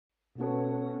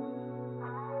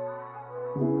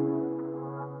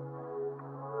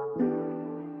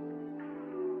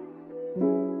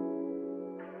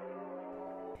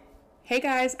Hey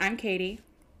guys, I'm Katie.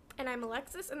 And I'm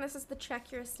Alexis, and this is the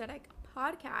Check Your Aesthetic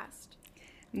podcast.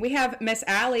 We have Miss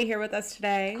Allie here with us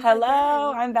today.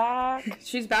 Hello, I'm back.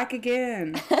 She's back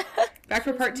again. Back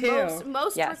for part 2.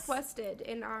 Most requested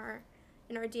in our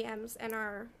DMs and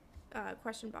our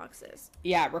question boxes.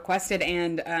 Yeah, requested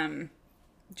and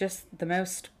just the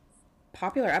most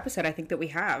popular episode I think that we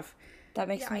have. That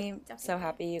makes me so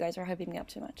happy. You guys are hyping me up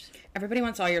too much. Everybody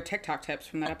wants all your TikTok tips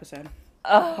from that episode.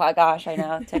 Oh my gosh, I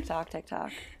know. TikTok.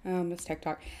 Miss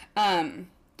TikTok. All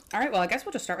right, well, I guess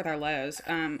we'll just start with our lows.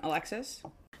 Alexis?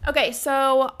 Okay,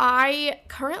 so I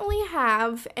currently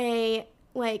have a,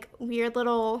 weird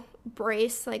little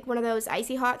brace, one of those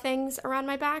icy hot things around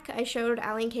my back. I showed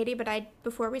Allie and Katie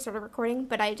before we started recording,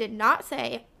 but I did not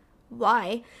say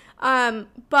why.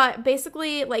 But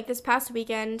basically, this past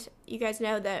weekend, you guys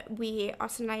know that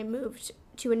Austin and I moved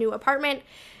to a new apartment,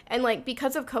 and,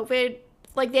 because of COVID,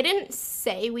 they didn't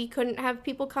say we couldn't have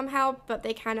people come help, but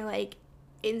they kind of,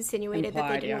 insinuated that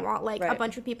they didn't want, a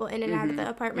bunch of people in and out of the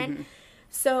apartment. Mm-hmm.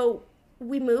 So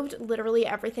we moved literally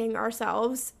everything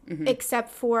ourselves, except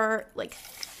for,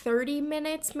 30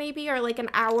 minutes maybe, or, an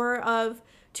hour of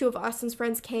two of Austin's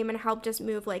friends came and helped us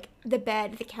move, the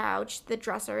bed, the couch, the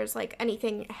dressers,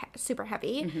 anything super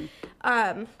heavy.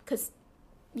 Because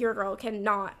your girl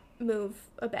cannot move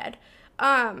a bed.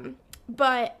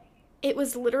 But it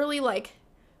was literally,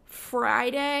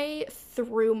 Friday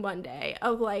through Monday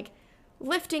of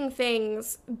lifting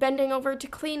things, bending over to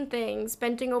clean things,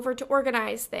 bending over to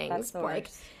organize things. That's the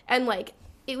worst. And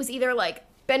it was either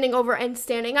bending over and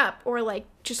standing up, or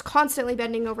just constantly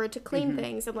bending over to clean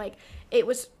things. And it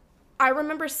was, I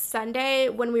remember Sunday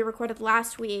when we recorded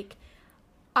last week,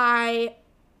 every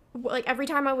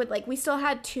time I would we still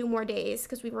had 2 more days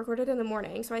because we recorded in the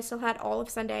morning, so I still had all of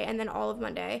Sunday and then all of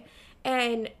Monday,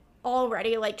 and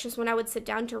already just when I would sit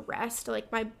down to rest,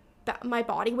 my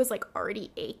body was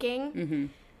already aching.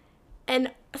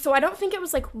 And so I don't think it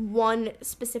was one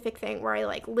specific thing where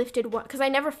I lifted one, because I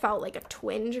never felt a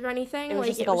twinge or anything. It was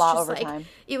just a lot over time.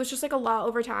 It was just a lot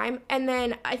over time. And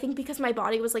then I think because my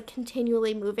body was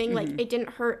continually moving, it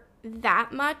didn't hurt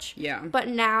that much. Yeah. But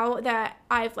now that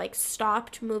I've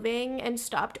stopped moving and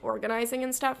stopped organizing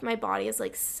and stuff, my body is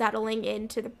settling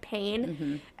into the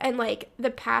pain. And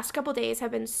the past couple days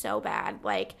have been so bad.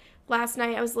 Last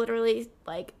night I was literally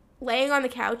laying on the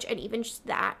couch, and even just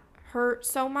that hurt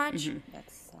so much.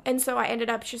 And so I ended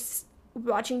up just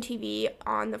watching TV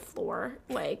on the floor,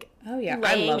 oh yeah,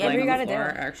 I love laying on the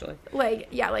floor, actually.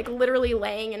 Literally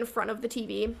laying in front of the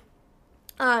TV.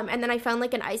 And then I found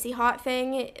an icy hot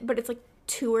thing, but it's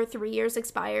 2 or 3 years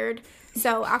expired.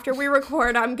 So after we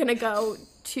record, I'm gonna go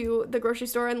to the grocery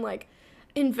store and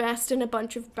invest in a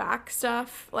bunch of back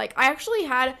stuff. I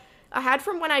had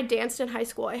from when I danced in high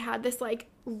school, I had this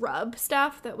rub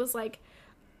stuff that was like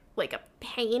a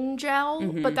pain gel,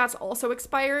 but that's also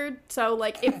expired. So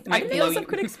if I feel some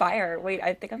could expire. Wait,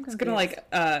 I think I'm confused. It's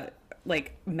gonna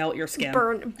melt your skin,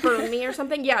 burn me or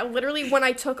something. Yeah, literally when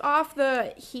I took off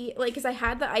the heat, because I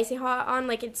had the icy hot on,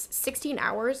 it's 16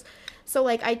 hours. So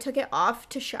I took it off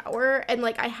to shower, and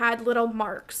I had little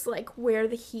marks where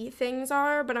the heat things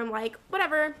are, but I'm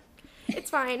whatever, it's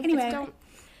fine. Anyway,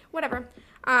 whatever.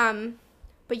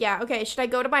 But yeah, okay, should I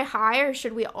go to my high, or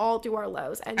should we all do our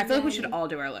lows? And I feel like we should all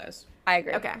do our lows. I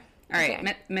agree. Okay. All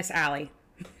right, Miss Allie.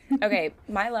 Okay,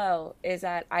 my low is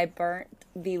that I burnt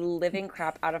the living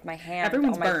crap out of my hand.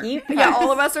 Everyone's on my burnt. heat Yeah,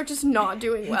 all of us are just not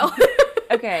doing well.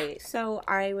 Okay, so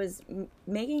I was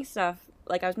making stuff,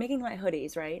 I was making my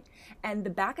hoodies, right? And the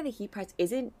back of the heat press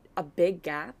isn't a big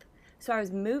gap. So I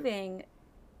was moving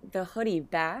the hoodie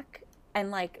back,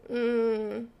 and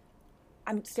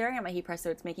I'm staring at my heat press,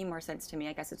 so it's making more sense to me.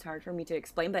 I guess it's hard for me to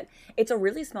explain, but it's a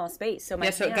really small space. So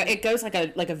it goes like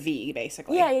a V,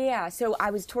 basically. Yeah. So I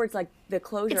was towards the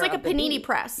closure. It's like of a panini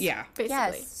press. Yeah,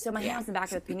 basically. Yes. So my hand was in the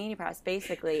back of the panini press,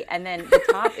 basically, and then the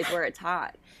top is where it's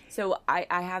hot. So I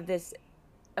have this.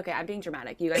 Okay, I'm being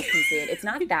dramatic. You guys can see it. It's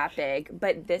not that big,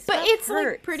 but this. But it's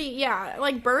hurts. pretty. Yeah,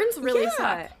 burns really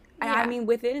suck. Yeah. I mean,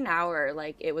 within an hour,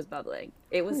 it was bubbling.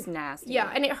 It was nasty.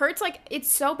 Yeah, and it hurts, it's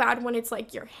so bad when it's,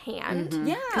 your hand.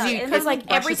 Yeah. Because,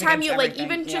 every time you,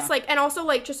 even yeah. just, and also,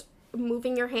 just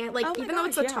moving your hand, even though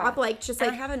it's the top, just, and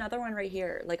I have another one right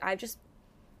here. I've just...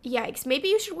 Yikes. Maybe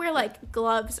you should wear,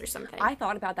 gloves or something. I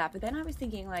thought about that, but then I was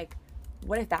thinking,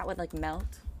 what if that would,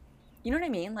 melt? You know what I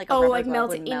mean?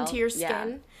 Melt into your skin?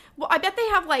 Yeah. Well, I bet they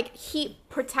have, heat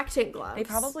protectant gloves. They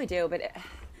probably do, but...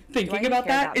 Thinking about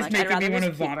that is making me want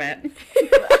to vomit.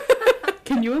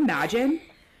 Can you imagine?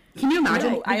 Can you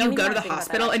imagine No, I don't you even go to wanna the think about that,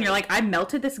 hospital and you're actually. like, I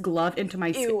melted this glove into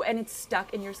my skin. Ew, and it's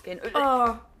stuck in your skin.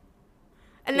 Oh.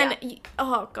 And then, Yeah.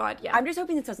 oh god, yeah. I'm just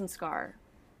hoping this doesn't scar.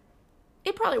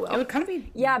 It probably It will. would kind of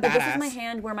be Yeah, but this is badass. my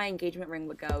hand where my engagement ring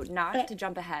would go. Not to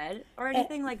jump ahead or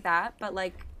anything like that, but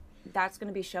like that's going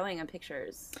to be showing on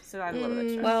pictures. So I'm a little bit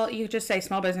stressed. Well, you just say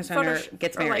small business owner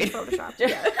gets or, married. Like, Photoshop.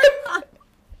 Yeah.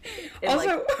 In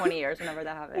also- like 20 years, whenever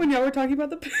that happens. When y'all were talking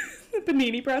about the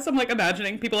panini press, I'm like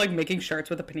imagining people like making shirts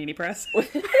with a panini press.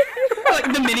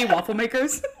 Like the mini waffle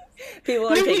makers. People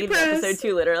are Mini taking the press. episode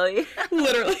too literally.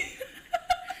 Literally.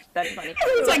 That's funny.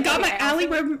 It's like, God, my I Allie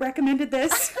also- recommended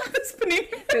this. This panini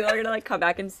press. People are gonna like come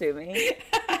back and sue me.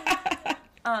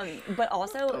 But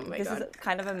also my this God. is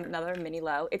kind of another mini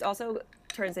low. It also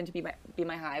turns into be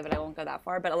my high, but I won't go that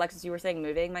far. But Alexis, you were saying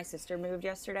moving. My sister moved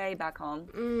yesterday back home.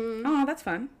 Oh, that's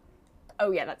fun.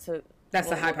 Oh yeah, that's the we'll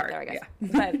high get part, there, I guess.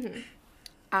 yeah. But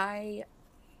I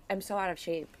am so out of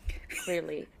shape,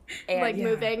 clearly. And Like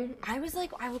moving. I was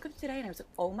like, I woke up today and I was like,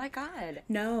 oh my god,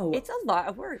 No. it's a lot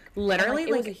of work. Literally,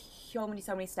 And, it was like- so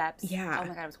many steps. Yeah. Oh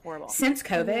my god, it was horrible. Since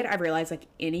COVID, I've realized like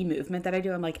any movement that I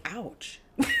do, I'm like, ouch.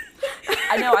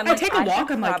 I know. I'm like, take a I walk,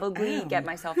 should I'm like, probably ow. get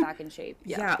myself back in shape.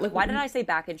 Yeah, like- why did I say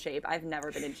back in shape? I've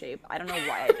never been in shape. I don't know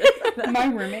why I did that. My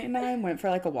roommate and I went for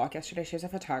like a walk yesterday. She has a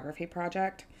photography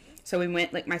project. So we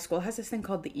went, like, my school has this thing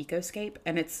called the Ecoscape,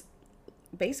 and it's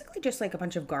basically just like a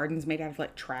bunch of gardens made out of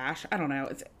like trash. I don't know.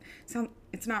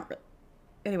 It's not re-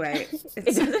 anyway. It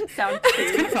It's doesn't sound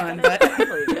kind too of fun, but I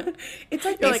believe you. it's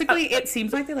like basically it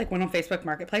seems like they like went on Facebook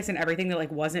Marketplace and everything that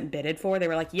like wasn't bidded for. They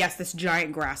were like, yes, this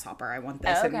giant grasshopper, I want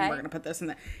this, and Okay. we're gonna put this in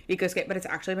the Ecoscape. But it's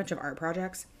actually a bunch of art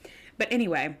projects. But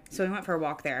anyway, so we went for a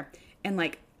walk there, and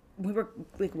like we were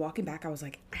like walking back, I was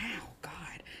like, ow, God,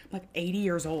 I'm like 80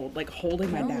 years old, like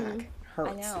holding my back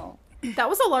hurts. I know. That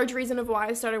was a large reason of why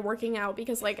I started working out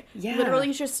because, like, Yeah.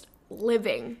 literally just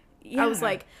living. I was Yeah.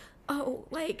 like, oh,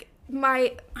 like,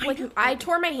 I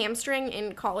tore my hamstring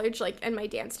in college, like, in my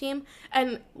dance team,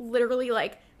 and literally,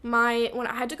 like, when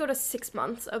I had to go to 6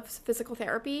 months of physical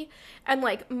therapy, and,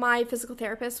 like, my physical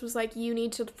therapist was like, you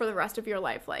need to, for the rest of your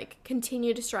life, like,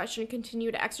 continue to stretch and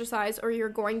continue to exercise, or you're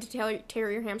going to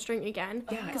tear your hamstring again,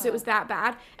 because it was that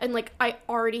bad, and, like, I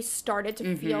already started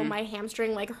to feel my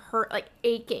hamstring, like, hurt, like,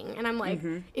 aching, and I'm like,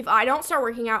 if I don't start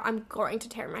working out, I'm going to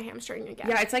tear my hamstring again.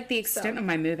 Yeah, it's like the extent of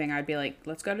my moving. I'd be like,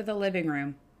 let's go to the living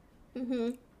room.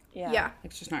 Yeah.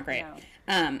 It's just not great.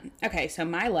 No. Okay, so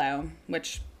my low,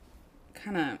 which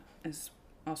kind of is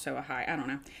also a high. I don't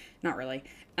know. Not really.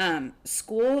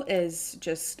 School is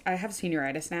just, I have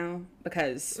senioritis now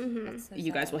because That's so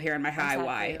you guys sad. will hear in my high sad for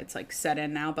why you. it's like set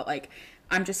in now, but like,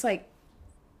 I'm just like,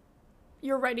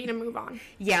 You're ready to move on.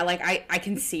 yeah, like I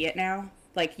can see it now.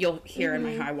 Like you'll hear in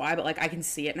my high why, but like I can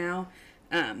see it now.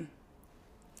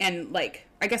 And like,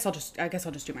 I guess I'll just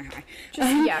do my high.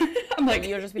 Just, yeah. I'm like,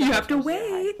 You'll just be you the have to first person to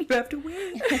say wait. You have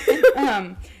to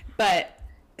wait. But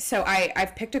so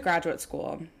I've picked a graduate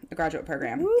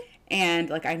program, and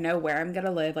like I know where I'm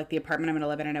gonna live, like the apartment I'm gonna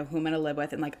live in. I know who I'm gonna live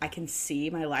with, and like I can see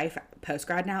my life post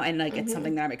grad now, and like it's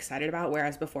something that I'm excited about.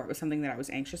 Whereas before it was something that I was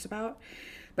anxious about.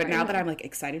 But now that I'm like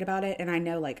excited about it, and I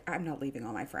know like I'm not leaving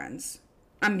all my friends.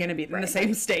 I'm gonna be in the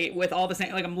same state with all the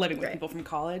same, like I'm living with people from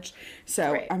college,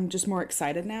 so Right. I'm just more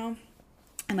excited now.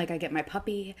 And like I get my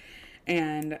puppy,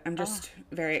 and I'm just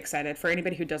very excited. For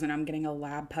anybody who doesn't know, I'm getting a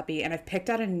lab puppy, and I've picked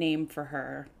out a name for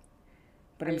her,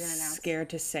 but I'm you gonna announce? scared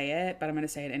to say it. But I'm gonna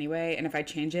say it anyway. And if I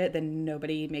change it, then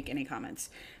nobody make any comments.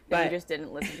 But But you just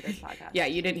didn't listen to this podcast. yeah,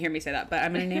 you didn't hear me say that. But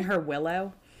I'm gonna name her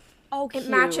Willow. Oh, It cute.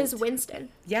 matches Winston.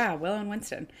 Yeah, Willow and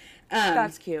Winston.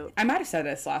 That's cute. I might have said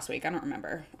this last week. I don't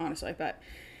remember, honestly, but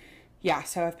yeah,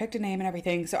 so I've picked a name and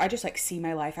everything. So I just like see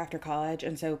my life after college,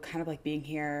 and so kind of like being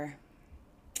here,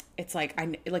 it's like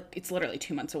it's literally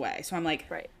 2 months away. So I'm like,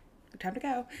 Right. time to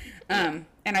go. And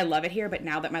I love it here, but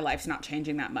now that my life's not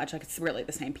changing that much, like it's really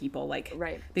the same people. Like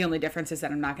Right. the only difference is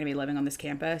that I'm not going to be living on this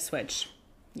campus, which,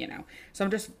 you know, so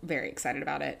I'm just very excited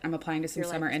about it. I'm applying to some Your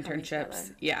life summer is coming internships.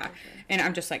 together, Yeah. And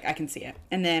I'm just like, I can see it.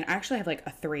 And then I actually have like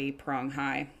a 3-prong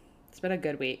high. It's been a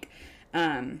good week.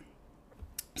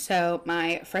 So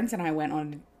my friends and I went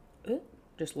on,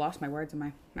 just lost my words in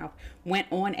my mouth, went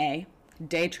on a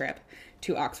day trip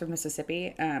to Oxford,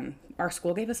 Mississippi. Our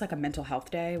school gave us like a mental health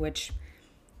day, which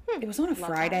it was on a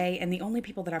Friday, and the only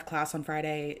people that have class on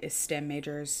Friday is STEM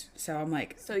majors. So I'm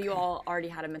like, So you all already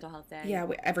had a mental health day? yeah,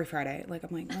 every Friday. Like, I'm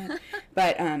like, what?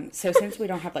 But, so since we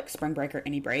don't have, like, spring break or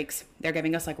any breaks, they're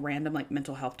giving us, like, random, like,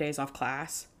 mental health days off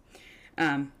class.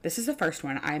 This is the first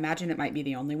one. I imagine it might be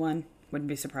the only one. Wouldn't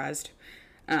be surprised.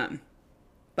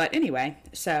 But anyway,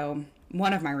 so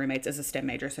one of my roommates is a STEM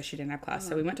major, so she didn't have class.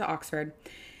 So we went to Oxford,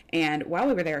 And while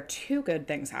we were there, two good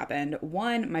things happened.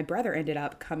 One, my brother ended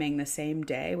up coming the same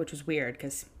day, which was weird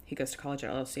because he goes to college at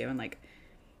LSU and like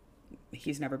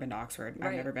he's never been to Oxford.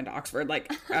 I've never been to Oxford. Like,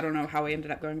 I don't know how we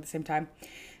ended up going at the same time.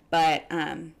 But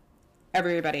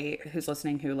everybody who's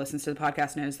listening who listens to the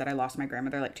podcast knows that I lost my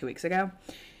grandmother like 2 weeks ago.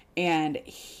 And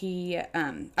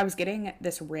I was getting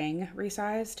this ring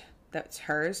resized that's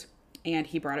hers, and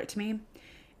he brought it to me.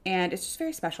 And it's just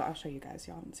very special. I'll show you guys.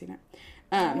 Y'all haven't seen it.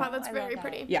 Wow, that's very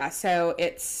pretty. Yeah, so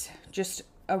it's just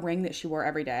a ring that she wore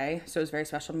every day. So it was very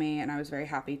special to me, and I was very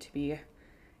happy to be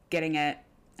getting it.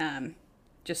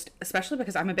 Just especially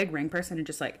because I'm a big ring person, and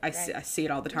just like I see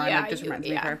it all the time. Yeah, It just reminds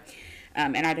me of her.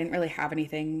 And I didn't really have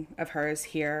anything of hers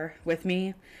here with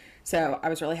me. So I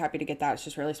was really happy to get that. It's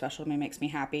just really special to me. Makes me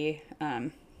happy. I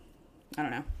don't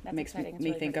know. That's makes me exciting. It's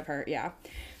really think pretty. of her. Yeah.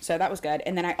 So that was good.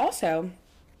 And then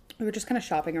we were just kind of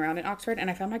shopping around in Oxford, and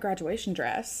I found my graduation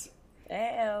dress.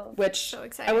 Ew. Which So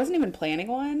exciting. I wasn't even planning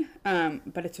one,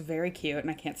 but it's very cute, and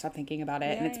I can't stop thinking about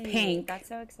it. And it's Yay. pink. That's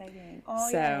so exciting. Oh,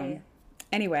 So yay.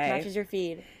 anyway, Matches your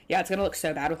feed. yeah, it's gonna look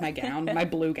so bad with my gown, my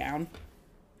blue gown.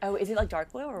 Oh, is it like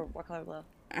dark blue or what color blue?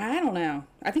 I don't know.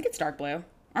 I think it's dark blue.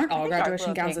 Aren't all think dark graduation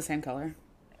blue, gowns pink. the same color?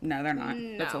 No, they're not.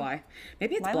 That's a No. lie.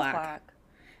 Maybe it's Mine was black.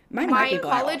 Mine might My be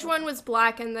black. college one was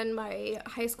black, and then my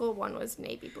high school one was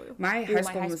navy blue. My Ooh, high my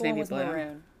school high was school navy was blue.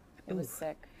 maroon. It was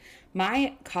sick.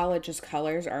 My college's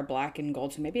colors are black and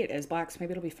gold, so maybe it is black, so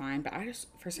maybe it'll be fine. But I just,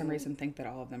 for some reason, think that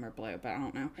all of them are blue, but I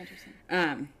don't know.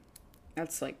 Interesting.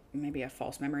 That's like maybe a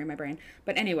false memory in my brain.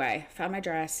 But anyway, found my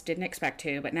dress, didn't expect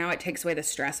to, but now it takes away the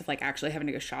stress of like actually having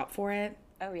to go shop for it.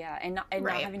 Oh yeah, and not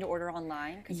Right. having to order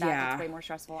online because Yeah. that's way more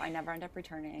stressful. I never end up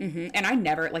returning. And I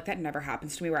never, like, that never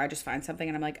happens to me where I just find something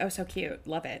and I'm like, oh, so cute,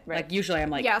 love it. Right. Like, usually I'm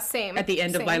like, Yeah, same. at the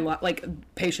end of my, Same. like,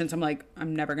 patience, I'm like,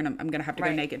 I'm gonna have to go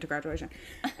Right. naked to graduation.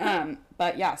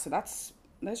 But yeah, so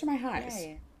those are my highs.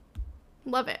 Yay.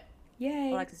 Love it.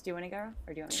 Yay. Alexis, do you want to go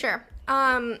or do you want me to Sure.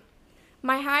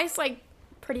 My high's like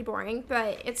pretty boring,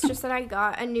 but it's just that I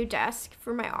got a new desk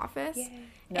for my office.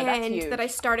 No, that's and huge. that I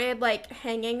started like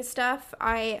hanging stuff.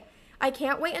 I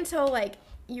can't wait until like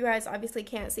you guys obviously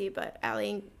can't see, but Allie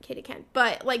and Katie can.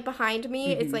 But like behind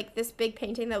me it's like this big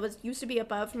painting that used to be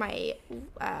above my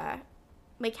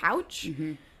my couch.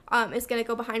 Is gonna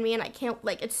go behind me, and I can't,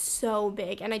 like, it's so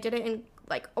big, and I did it in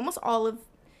like almost all of,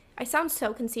 I sound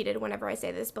so conceited whenever I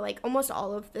say this, but like almost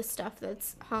all of the stuff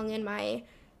that's hung in my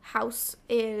house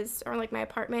is, or like my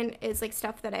apartment is like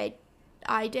stuff that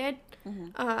I did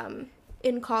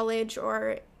in college,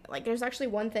 or like there's actually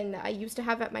one thing that I used to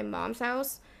have at my mom's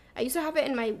house. I used to have it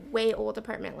in my way old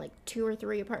apartment like 2 or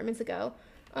 3 apartments ago,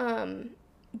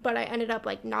 but I ended up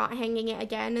like not hanging it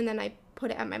again, and then I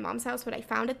put it at my mom's house, but I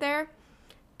found it there.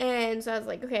 And so I was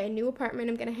like, okay, a new apartment,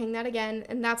 I'm gonna hang that again.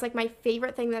 And that's like my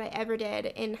favorite thing that I ever did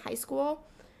in high school.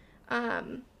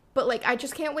 But like I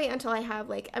just can't wait until I have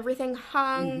like everything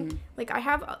hung. Like I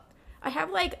have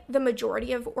like the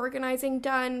majority of organizing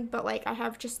done, but like I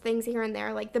have just things here and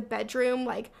there, like the bedroom.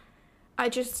 Like I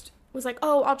just was like,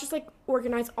 oh, I'll just like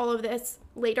organize all of this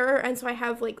later, and so I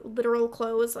have like literal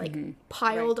clothes like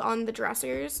piled on the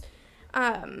dressers.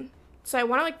 So I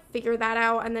want to like figure that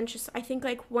out, and then just I think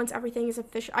like once everything is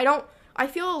official, I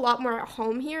feel a lot more at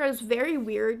home here. It was very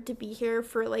weird to be here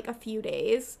for like a few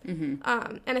days,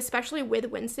 and especially with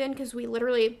Winston, because we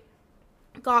literally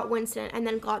got Winston and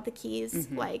then got the keys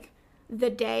like the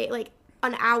day, like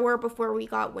an hour before we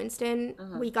got Winston,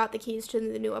 we got the keys to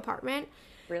the new apartment.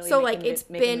 Really So making like it's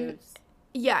making been moves.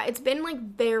 yeah, it's been like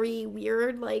very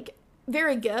weird, like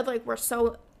very good. Like we're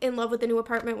so in love with the new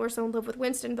apartment, we're so in love with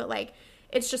Winston, but like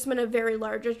it's just been a very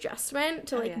large adjustment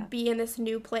to like yeah. be in this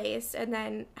new place and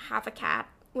then have a cat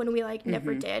when we like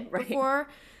never did Right. before.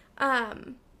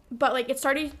 But like it's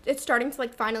starting to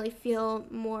like finally feel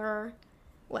more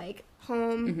like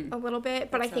home a little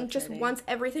bit. But That's I so think just exciting. once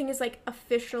everything is like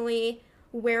officially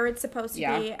where it's supposed to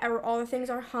Yeah. be, all the things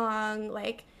are hung,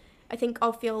 like I think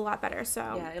I'll feel a lot better. So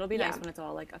Yeah, it'll be nice when it's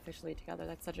all like officially together.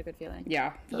 That's such a good feeling.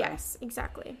 Yeah. for real. Yes,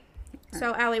 exactly.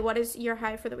 So, Allie, what is your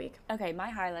high for the week? Okay, my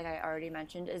high, like I already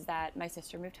mentioned, is that my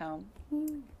sister moved home.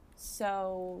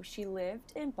 So she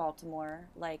lived in Baltimore.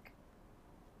 Like,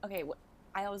 okay,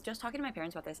 I was just talking to my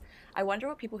parents about this. I wonder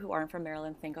what people who aren't from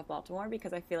Maryland think of Baltimore,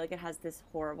 because I feel like it has this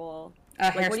horrible.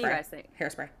 Like, Hairspray. what do you guys think?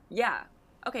 Hairspray. Yeah.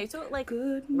 Okay, so like.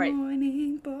 Good Right.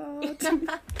 morning,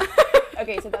 Baltimore.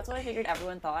 Okay, so that's what I figured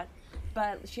everyone thought.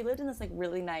 But she lived in this like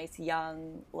really nice,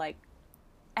 young, like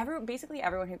basically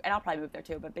everyone who, and I'll probably move there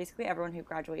too, but basically everyone who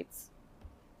graduates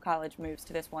college moves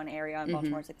to this one area in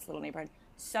Baltimore. It's like this little neighborhood.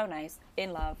 So nice,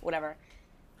 in love, whatever.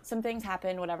 Some things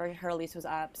happened, whatever, her lease was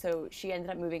up, so she ended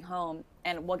up moving home,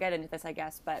 and we'll get into this, I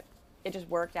guess, but it just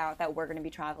worked out that we're going to be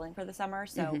traveling for the summer.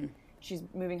 So she's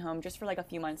moving home just for like a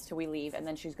few months till we leave. And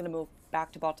then she's going to move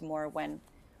back to Baltimore when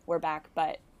we're back.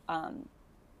 But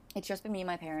it's just been me and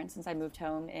my parents since I moved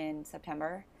home in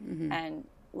September. And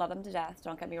love them to death.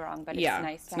 Don't get me wrong. But it's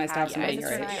nice to have somebody my your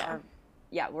sister and age.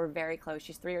 I are, we're very close.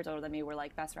 She's 3 years older than me. We're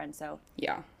like best friends. So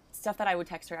Yeah. stuff that I would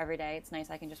text her every day. It's nice.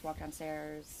 I can just walk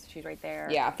downstairs. She's right there.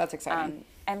 Yeah, that's exciting.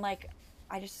 And like,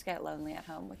 I just get lonely at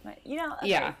home with my, Yeah. love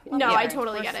No, my I parents.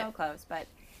 totally We're get so it. close, but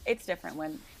it's different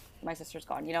when my sister's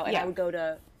gone, and Yeah. I'd go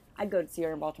to see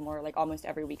her in Baltimore like almost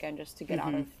every weekend just to get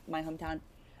out of my hometown.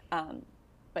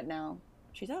 But now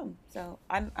she's home, so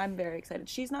I'm very excited.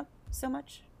 She's not so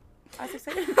much as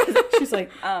excited. She's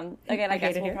like, Again, I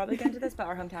guess hate it we'll here. probably get into this, but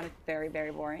our hometown is very,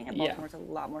 very boring, and Yeah. Baltimore's a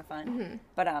lot more fun.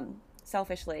 But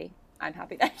selfishly, I'm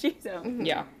happy that she's home.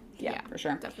 yeah, Yeah, for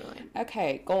sure. definitely.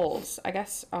 Okay, goals. I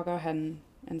guess I'll go ahead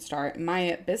and start.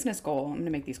 My business goal, I'm going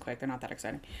to make these quick. They're not that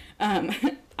exciting.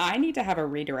 I need to have a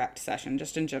redirect session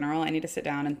just in general. I need to sit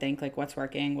down and think like what's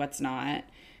working, what's not,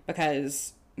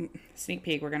 because sneak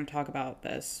peek, we're going to talk about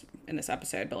this in this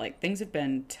episode, but like things have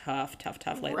been tough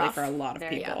lately Rough. for a lot of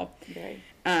Very, people. Very.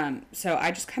 So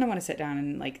I just kind of want to sit down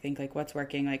and like think like what's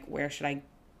working, like where should I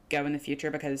go in the future,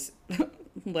 because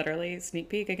literally sneak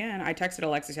peek again, I texted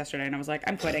Alexis yesterday and I was like,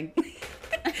 I'm quitting.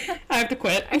 I have to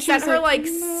quit. I sent her like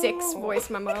 6 voice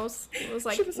memos. It was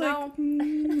like, She was no.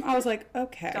 like, I was like,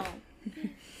 okay.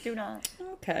 Don't. Do not.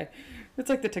 Okay. It's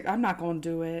like I'm not going to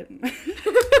do it.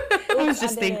 I was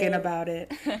just I did thinking it. about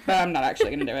it, but I'm not actually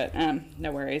going to do it.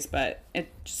 No worries, but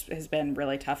it just has been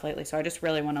really tough lately. So I just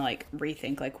really want to like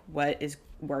rethink like what is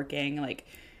working, like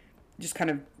just kind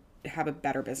of have a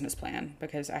better business plan,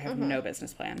 because I have no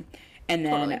business plan. And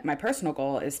then Totally. my personal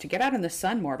goal is to get out in the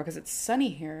sun more, because it's sunny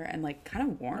here and like kind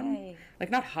of warm. Yay. Like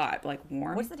not hot, but like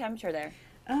warm. What's the temperature there?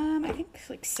 I think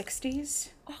like 60s.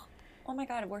 Oh my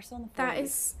god, we're still in the 40s. That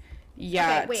is,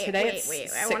 Yeah, Okay, wait, today wait, it's wait.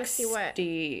 I wanna see what-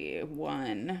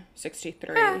 61,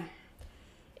 63.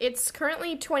 it's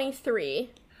currently 23.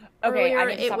 Okay, I Earlier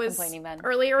need to it stop was, complaining then.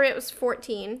 Earlier it was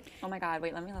 14. Oh my god,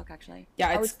 wait, let me look actually. Yeah,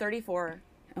 I it's- was 34.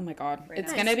 Oh my god. It's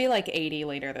nice. going to be like 80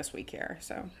 later this week here,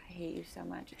 so. I hate you so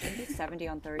much. It's gonna be 70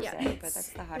 on Thursday, Yeah, but it's that's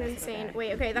the hottest of the insane. day.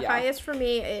 Wait, okay, the Yeah. highest for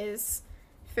me is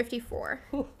 54.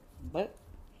 What?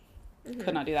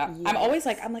 Could not do that. I'm always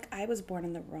like, I was born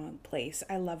in the wrong place.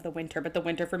 I love the winter, but the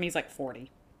winter for me is like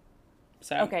 40.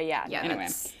 So. Okay, yeah. Yeah, Anyway,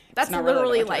 that's not really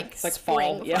literally winter. like It's like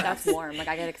spring. fall, yeah. That's warm. Like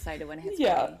I get excited when it hits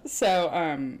Yeah.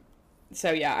 40.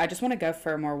 So yeah, I just want to go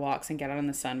for more walks and get out in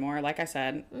the sun more. Like I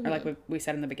said, or like we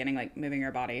said in the beginning, like moving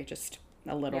your body just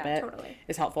a little Yeah, bit totally.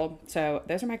 is helpful. So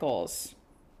those are my goals.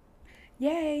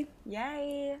 Yay.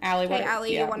 Yay. Allie, Okay, what?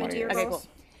 Allie, you wanna what are do your yours? Okay, goals?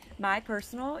 cool. My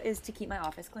personal is to keep my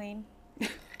office clean.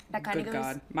 That kind Good of goes.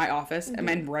 God, my office and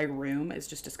my room is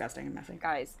just disgusting and messy.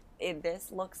 Guys, this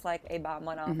looks like a bomb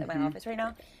went off at my office right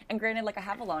now. And granted, like I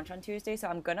have a launch on Tuesday, so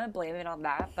I'm gonna blame it on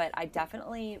that. But I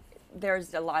definitely,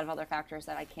 there's a lot of other factors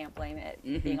that I can't blame it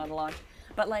being on the launch.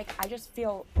 But like, I just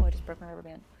feel, oh, I just broke my rubber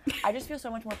band. I just feel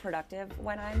so much more productive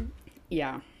when I'm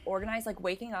Yeah, organized. Like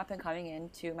waking up and coming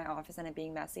into my office and it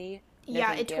being messy. no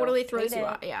Yeah, big it deal. totally throws Hate you it.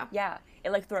 off, yeah. Yeah,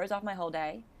 it like throws off my whole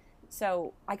day.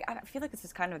 So I feel like this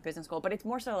is kind of a business goal, but it's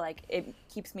more so like it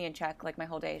keeps me in check. Like my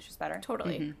whole day is just better.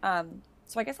 Totally.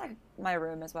 So I guess like my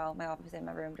room as well, my office and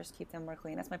my room, just keep them more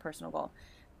clean. That's my personal goal.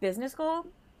 Business goal,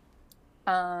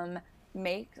 I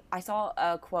saw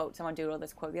a quote, someone doodled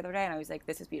this quote the other day, and I was like,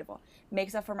 this is beautiful. Make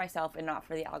stuff for myself and not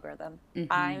for the algorithm.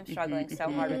 I'm struggling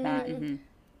so hard with that.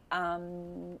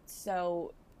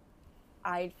 So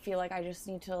I feel like I just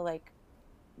need to like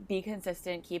be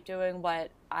consistent, keep doing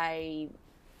what I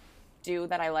do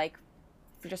that I like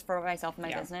just for myself and my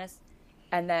Yeah. business.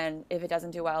 And then if it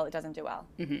doesn't do well, it doesn't do well.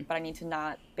 But I need to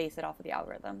not base it off of the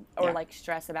algorithm or Yeah. like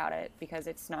stress about it, because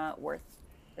it's not worth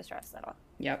the stress at all.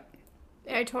 yep.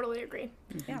 I totally agree.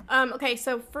 Yeah. Okay,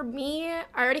 so for me, I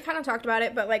already kind of talked about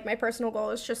it, but like my personal goal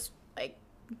is just like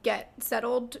get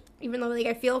settled, even though like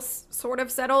I feel sort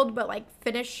of settled, but like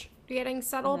finish getting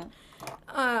settled.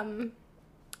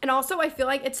 And also I feel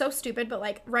like it's so stupid, but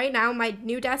like right now my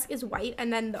new desk is white,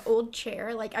 and then the old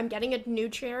chair, like I'm getting a new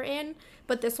chair in,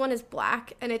 but this one is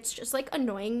black, and it's just like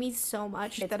annoying me so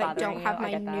much It's that I bothering don't you. have I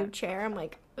my get new that. chair. I'm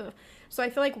like, ugh. So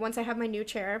I feel like once I have my new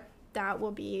chair, that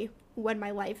will be when my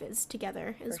life is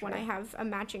together, is when I sure. have a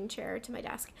matching chair to my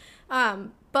desk.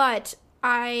 But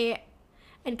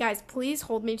and guys, please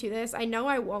hold me to this. I know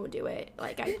I won't do it.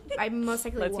 Like I most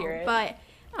likely Let's won't. hear it. But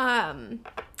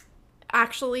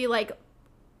actually like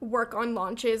work on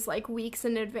launches like weeks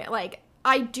in advance. Like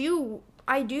I do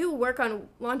work on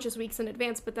launches weeks in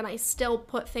advance, but then I still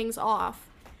put things off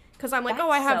because I'm like, That's oh,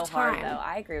 I have so time. hard, though.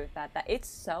 I agree with that. That it's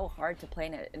so hard to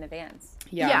plan it in advance.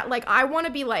 Yeah, like I want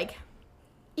to be like,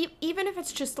 even if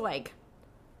it's just like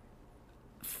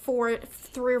 3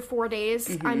 or 4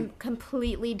 days, I'm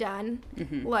completely done.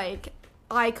 Like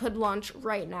I could launch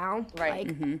right now,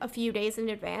 like a few days in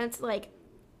advance. Like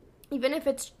even if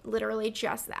it's literally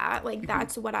just that, like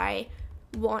that's what I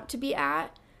want to be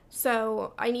at.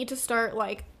 So I need to start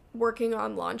like working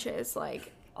on launches.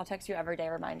 Like I'll text you every day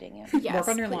reminding you. yes, Work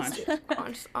on your please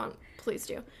launch. do. Please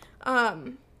do.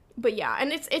 But yeah,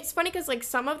 and it's funny because like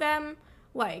some of them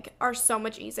like are so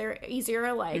much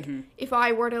easier. Like if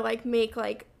I were to like make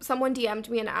like someone DM'd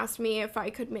me and asked me if I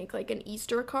could make like an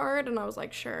Easter card, and I was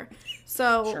like sure.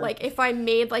 So like if I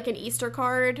made like an Easter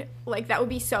card, like that would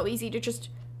be so easy to just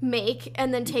make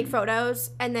and then take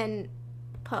photos and then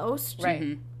post.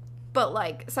 Right. But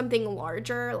like something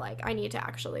larger, like I need to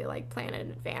actually like plan in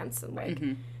advance and like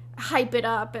hype it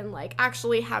up and like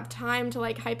actually have time to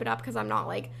like hype it up, because I'm not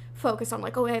like focused on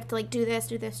like, oh, I have to like do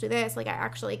this. Like I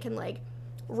actually can like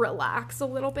relax a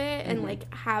little bit and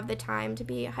like have the time to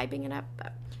be hyping it up.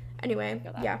 But anyway,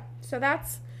 yeah. So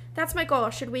that's my goal.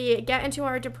 Should we get into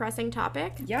our depressing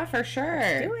topic? Yeah, for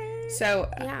sure. do it. So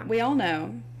Yeah. we all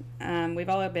know, we've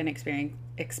all been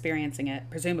experiencing it,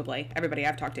 presumably everybody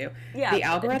I've talked to. Yeah. The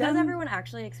algorithm. Does everyone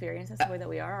actually experience this the way that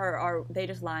we are, or are they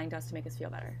just lying to us to make us feel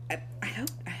better? I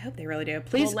hope they really do.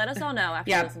 Please, Well, let us all know after.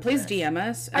 yeah, listening to please this. DM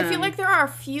us. I feel like there are a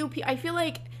few people. I feel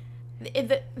like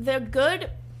the good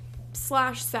 /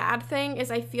 sad thing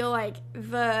is I feel like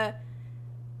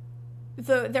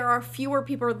there are fewer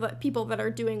people that are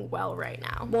doing well right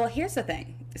now. Well, here's the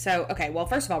thing. So, okay, well,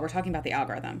 first of all, we're talking about the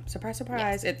algorithm. Surprise,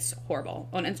 surprise, it's horrible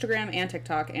on Instagram and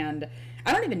TikTok, and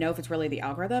I don't even know if it's really the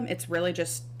algorithm. It's really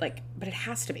just, like, but it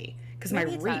has to be, because my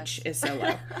Maybe it's reach us. is so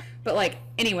low. But, like,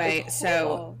 anyway, It's so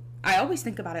horrible. I always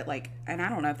think about it, like, and I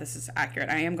don't know if this is accurate.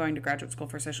 I am going to graduate school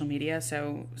for social media,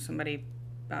 so somebody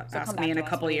ask come me back in a to us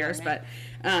couple when you years, learn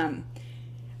but,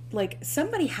 like,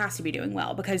 somebody has to be doing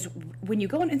well, because when you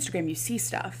go on Instagram, you see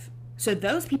stuff. So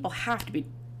those people have to be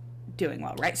doing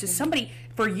well, right? So somebody,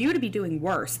 for you to be doing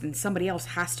worse, then somebody else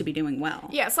has to be doing well.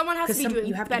 Yeah, someone has to be doing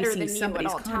you have to be better seeing than you at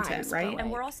somebody's all content, times. right? but, And like-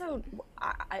 And we're also,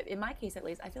 in my case at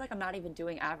least, I feel like I'm not even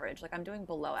doing average. Like I'm doing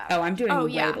below average. Oh, I'm doing Oh,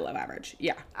 way yeah. below average.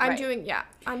 Yeah. I'm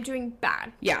Right. doing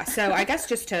bad. Yeah, so I guess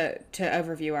just to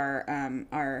overview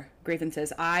our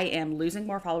grievances, I am losing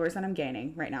more followers than I'm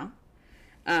gaining right now.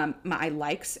 My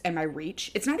likes and my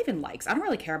reach, it's not even likes. I don't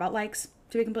really care about likes,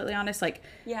 to be completely honest. Like,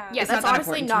 Yeah. Yeah, it's that's not that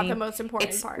honestly important to not me. the most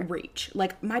important It's part. reach.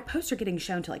 Like, my posts are getting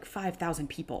shown to like 5,000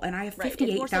 people, and I have Right. It's more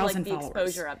so, 58,000 like, the followers.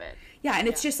 exposure of it. Yeah, and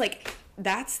it's just like,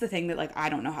 that's the thing that like I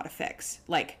don't know how to fix.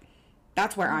 Like,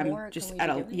 that's where What more I'm just can we at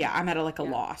be a doing? I'm at a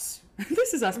loss.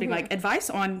 This is us being like advice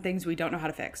on things we don't know how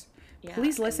to fix. Yeah,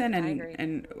 Please listen I agree.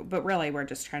 and but really we're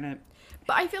just trying to.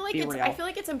 But I feel like Be I real. feel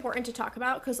like it's important to talk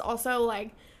about, because also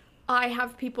like I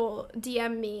have people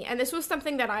DM me, and this was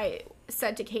something that I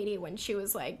said to Katie when she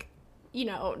was like, you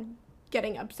know,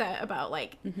 getting upset about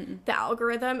like the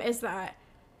algorithm, is that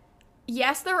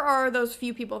yes, there are those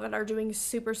few people that are doing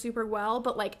super, super well,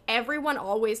 but like everyone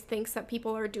always thinks that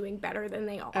people are doing better than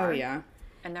they are. Oh yeah.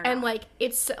 And they're And not. like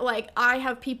it's like I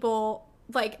have people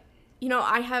like, you know,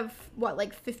 I have what,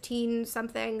 like 15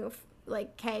 something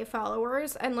like K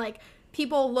followers, and like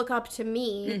people look up to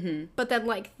me, but then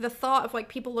like the thought of like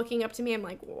people looking up to me, I'm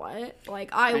like, what? Like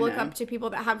I look know. up to people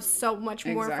that have so much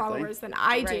more Exactly. followers than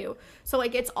I Right. do. So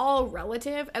like it's all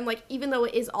relative, and like even though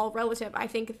it is all relative, I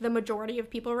think the majority of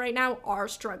people right now are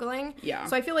struggling. Yeah.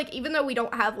 So I feel like even though we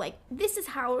don't have like this is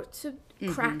how to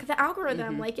crack the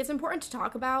algorithm, like it's important to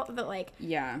talk about that, like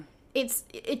Yeah.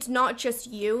 it's not just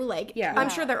you, like Yeah. I'm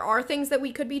sure there are things that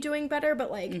we could be doing better, but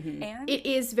like and it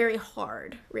is very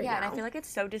hard right yeah, now. and I feel like it's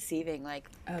so deceiving. Like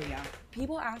Oh yeah.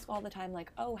 people ask all the time,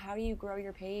 like, oh, how do you grow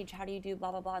your page? How do you do blah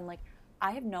blah blah? And like,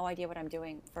 I have no idea what I'm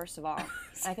doing. First of all, and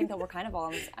I think that we're kind of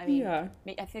all. I mean, Yeah.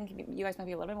 I think you guys might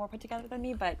be a little bit more put together than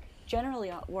me, but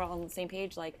generally we're all on the same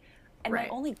page. Like, and Right.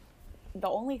 the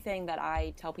only thing that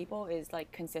I tell people is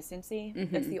like consistency.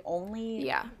 That's the only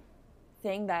yeah.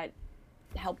 thing that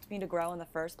helped me to grow in the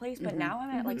first place. But now I'm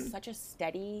at like such a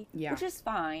steady, Yeah. which is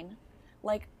fine.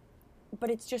 Like, but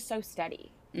it's just so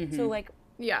steady. So like,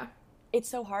 Yeah. it's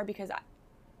so hard because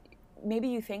maybe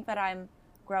you think that I'm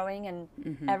growing and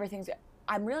everything's.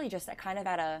 I'm really just kind of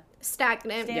at a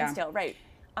Stagnant. standstill, right?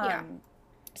 Yeah.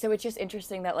 So it's just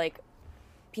interesting that like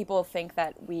people think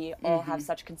that we all have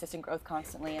such consistent growth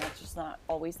constantly, and it's just not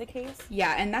always the case.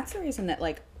 Yeah, and that's the reason that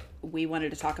like we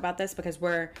wanted to talk about this, because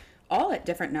we're all at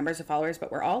different numbers of followers,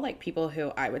 but we're all like people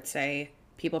who I would say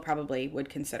people probably would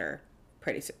consider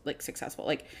pretty like successful.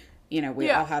 Like, you know, we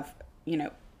Yeah. all have, you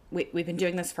know, we've been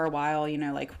doing this for a while, you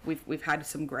know, like we've had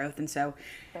some growth. And so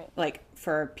like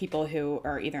for people who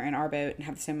are either in our boat and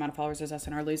have the same amount of followers as us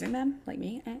and are losing them, like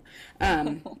me,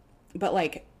 but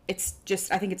like, it's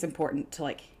just, I think it's important to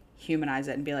like humanize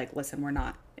it and be like, listen,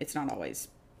 it's not always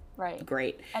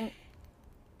great. And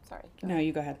sorry. No,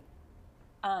 you go ahead.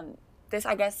 This,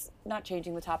 I guess, not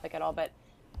changing the topic at all, but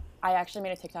I actually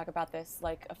made a TikTok about this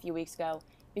like a few weeks ago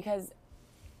because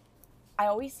I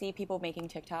always see people making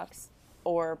TikToks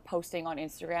or posting on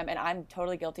Instagram, and I'm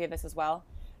totally guilty of this as well,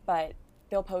 but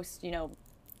they'll post, you know,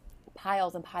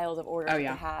 piles and piles of orders that they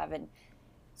have, and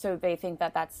so they think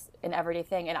that that's an everyday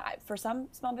thing. And for some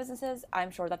small businesses, I'm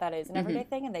sure that that is an everyday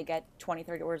thing, and they get 20,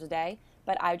 30 orders a day,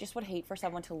 but I just would hate for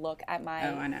someone to look at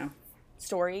my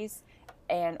stories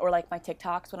or like my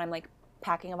TikToks when I'm like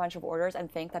packing a bunch of orders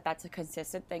and think that that's a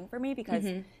consistent thing for me, because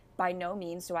by no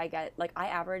means do I get, like, I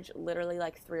average literally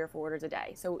like 3 or 4 orders a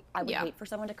day. So I would hate for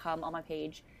someone to come on my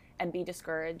page and be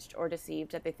discouraged or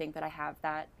deceived that they think that I have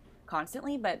that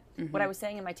constantly. But what I was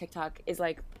saying in my TikTok is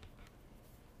like,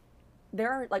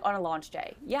 there are like on a launch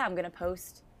day, I'm going to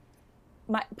post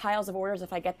my piles of orders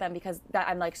if I get them, because that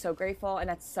I'm like so grateful and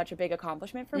that's such a big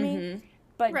accomplishment for me.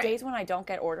 But days when I don't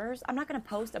get orders, I'm not going to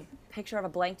post a picture of a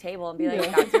blank table and be like,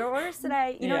 I got 0 orders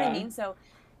today. You know what I mean? So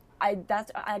I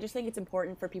just think it's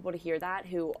important for people to hear that,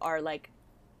 who are like,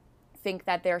 think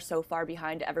that they're so far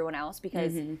behind everyone else,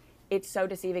 because it's so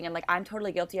deceiving. And like, I'm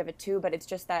totally guilty of it too, but it's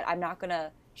just that I'm not going to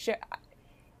share.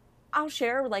 I'll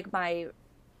share like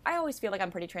I always feel like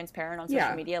I'm pretty transparent on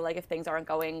social media, like if things aren't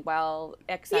going well,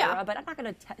 etc. But I'm not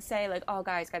going to say like, oh,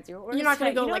 guys, got 0 orders. You're not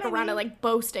going to go like around it like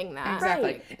boasting that.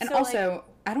 Exactly. Right. And so, also, like,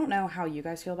 I don't know how you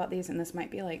guys feel about these, and this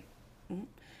might be like,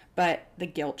 but the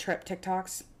guilt trip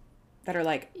TikToks that are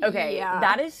like,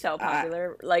 that is so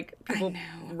popular. Like people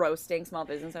roasting small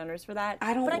business owners for that.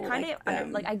 I don't But I kind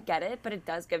of like I get it, but it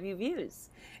does give you views.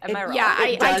 Am I wrong? Yeah,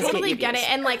 I totally get it.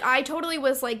 And like I totally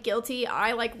was like guilty.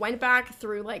 I like went back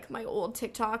through like my old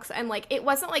TikToks, and like it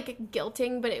wasn't like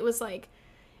guilting, but it was like,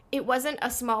 it wasn't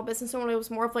a small business one. It was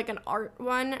more of like an art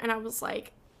one, and I was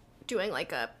like doing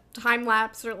like a time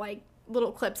lapse or like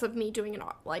little clips of me doing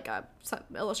like a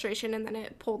illustration, and then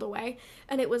it pulled away,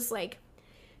 and it was like,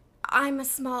 I'm a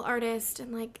small artist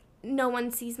and like no one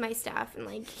sees my stuff, and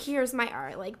like here's my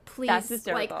art, like please,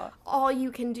 like all you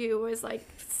can do is like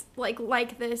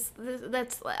this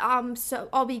that's so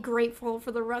I'll be grateful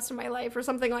for the rest of my life or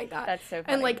something like that. That's so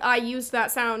funny. And like I used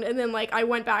that sound, and then like I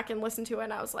went back and listened to it,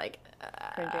 and I was like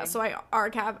so I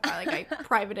I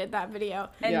privated that video.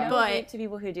 And no hate to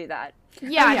people who do that.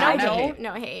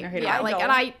 No hate. Yeah, like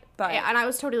and I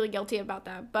was totally guilty about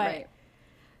that, but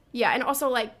yeah. And also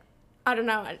like, I don't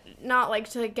know, not like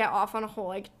to get off on a whole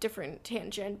like different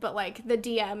tangent, but like the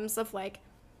DMs of like,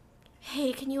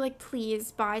 hey, can you like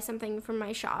please buy something from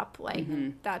my shop? Like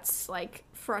that's like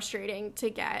frustrating to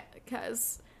get,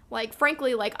 because like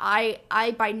frankly like I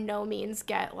by no means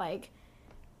get like,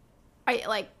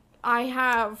 I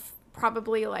have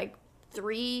probably like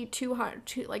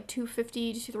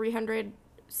 250 to 300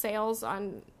 sales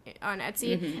on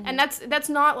Etsy, and that's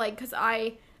not like, because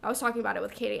I was talking about it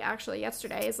with Katie actually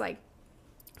yesterday, is like,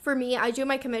 for me, I do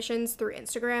my commissions through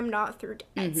Instagram, not through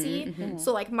Etsy.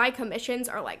 So like my commissions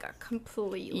are like a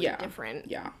completely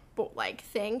different like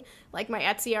thing. Like my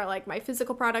Etsy are like my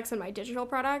physical products and my digital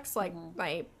products, like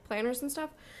my planners and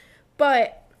stuff.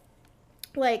 But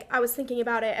like I was thinking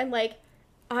about it, and like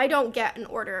I don't get an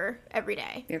order every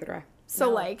day. Neither do I. So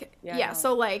like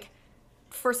so like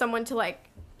for someone to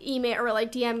like email or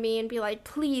like DM me and be like,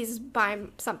 please buy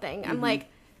something, I'm like,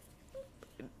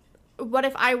 what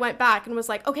if I went back and was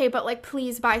like, okay, but like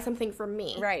please buy something from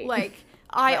me, right? Like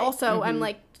I also am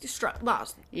like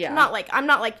not like I'm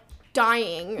not like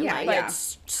dying,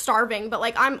 starving, but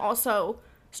like I'm also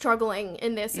struggling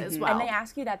in this as well. And they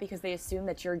ask you that because they assume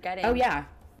that you're getting. Oh yeah.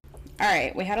 All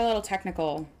right, we had a little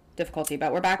technical difficulty,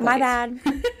 but we're back. My bad.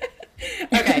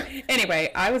 Okay.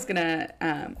 Anyway, I was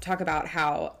gonna talk about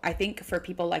how I think for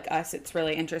people like us, it's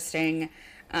really interesting.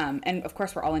 And of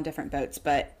course, we're all in different boats,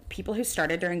 but people who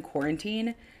started during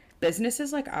quarantine,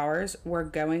 businesses like ours were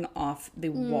going off the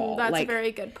wall. That's like, a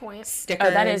very good point. Stickers.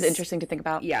 Oh, that is interesting to think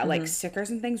about. Yeah, like stickers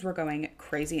and things were going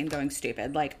crazy and going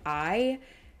stupid. Like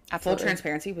full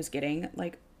transparency, was getting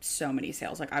like so many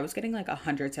sales. Like I was getting like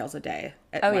 100 sales a day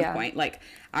at one point. Like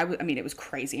I mean, it was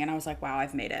crazy, and I was like, wow,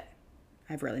 I've made it.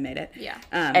 I've really made it. Yeah.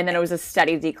 And then it was a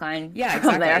steady decline. Yeah,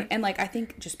 exactly. And like I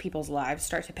think just people's lives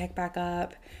start to pick back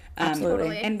up.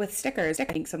 Absolutely. And with stickers, I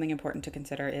think something important to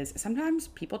consider is sometimes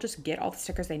people just get all the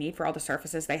stickers they need for all the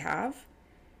surfaces they have,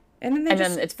 And then,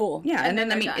 then it's full. Yeah, and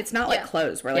then I mean, done. it's not like Yeah.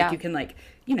 clothes where like you can like,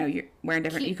 you know, you're wearing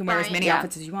different. You can wear as buying. many Yeah.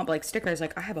 outfits as you want, but like stickers,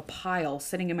 like I have a pile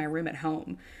sitting in my room at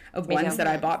home of Me ones too. that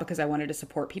I bought because I wanted to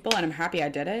support people, and I'm happy I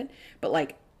did it. But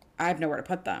like, I have nowhere to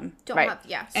put them. Don't Right. have,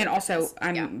 yeah. And also, stickers.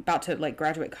 I'm Yeah. about to like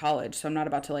graduate college, so I'm not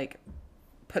about to like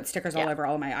put stickers all Yeah. over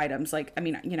all of my items. Like, I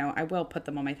mean, you know, I will put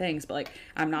them on my things, but like,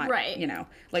 I'm not, Right. you know,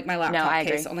 like my laptop I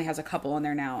case agree. only has a couple on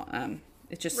there now.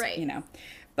 It's just, Right. you know,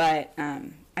 but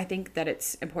I think that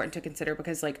it's important to consider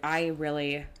because like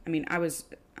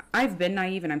I've been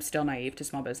naive and I'm still naive to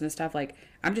small business stuff. Like,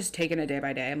 I'm just taking it day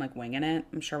by day. I'm like winging it.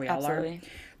 I'm sure we all are. Absolutely.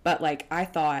 But like, I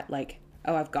thought like,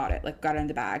 oh, I've got it, like got it in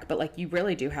the bag. But like, you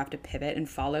really do have to pivot and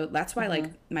follow. That's why like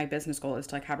my business goal is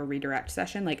to like have a redirect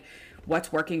session. Like,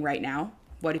 what's working right now?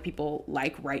 What do people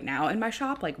like right now in my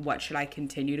shop? Like, what should I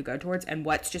continue to go towards? And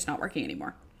what's just not working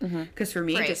anymore? Because for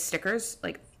me, Right. just stickers,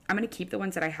 like, I'm going to keep the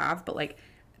ones that I have, but like,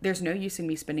 there's no use in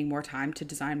me spending more time to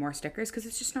design more stickers because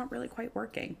it's just not really quite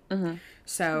working.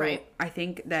 So Right. I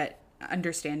think that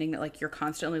understanding that like you're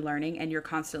constantly learning and you're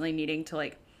constantly needing to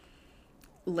like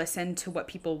listen to what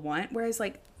people want. Whereas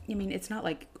like, I mean, it's not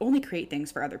like only create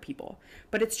things for other people,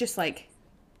 but it's just like,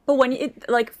 But when it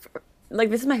like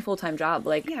this is my full-time job.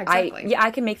 Like Yeah, exactly.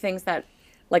 I can make things that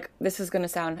like this is going to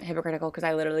sound hypocritical because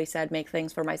I literally said make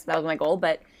things for that was my goal,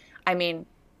 but I mean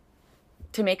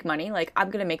to make money, like I'm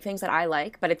going to make things that I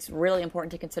like, but it's really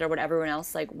important to consider what everyone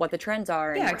else like what the trends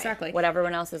are and Yeah, exactly. what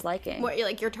everyone else is liking. What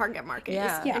like your target market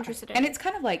Yeah. is yeah. interested in. And it's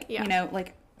kind of like, Yeah. you know,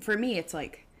 like for me, it's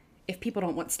like, if people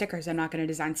don't want stickers, I'm not going to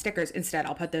design stickers. Instead,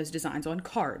 I'll put those designs on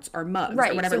cards or mugs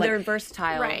Right, or whatever. so like, they're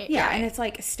versatile. Right. yeah, and it's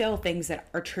like still things that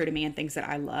are true to me and things that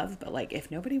I love. But like, if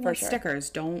nobody wants sure. stickers,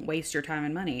 don't waste your time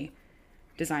and money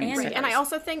designing And- stickers. And I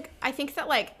also think that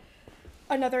like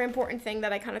another important thing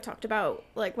that I kind of talked about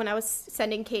like when I was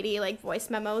sending Katie like voice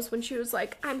memos when she was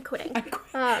like I'm quitting.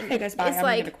 Hey guys, bye. it's I'm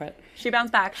like- gonna quit. She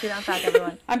bounced back,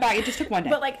 everyone. I'm back. It just took one day.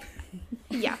 But like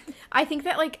yeah, I think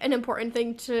that like an important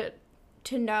thing to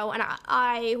know, and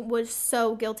I was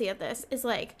so guilty of this, is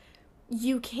like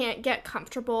you can't get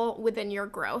comfortable within your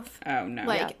growth. oh no.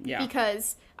 Like yeah.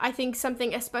 because I think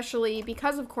something, especially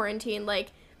because of quarantine,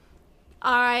 like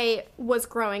I was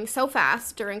growing so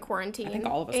fast during quarantine. I think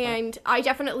all of us were. and I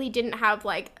definitely didn't have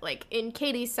like in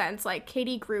Katie's sense, like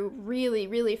Katie grew really,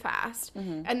 really fast.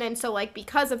 Mm-hmm. And then so like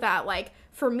because of that, like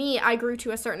for me, I grew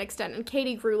to a certain extent and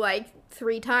Katie grew like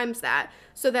 3 times that.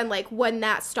 So then like when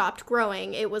that stopped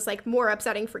growing, it was like more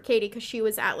upsetting for Katie because she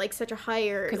was at like such a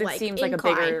higher 'Cause it like seems like a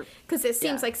incline. bigger- Because it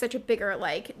seems yeah. like such a bigger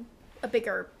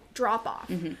drop off.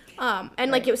 Mm-hmm.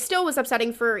 And like it still was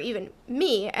upsetting for even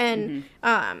me and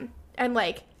Mm-hmm. and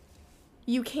like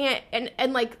you can't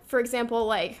and like for example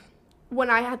like when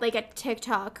I had like a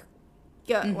TikTok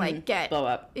get Blow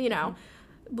up. you know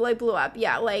like blew up,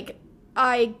 yeah, like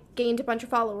I gained a bunch of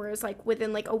followers like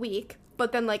within like a week,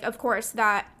 but then like of course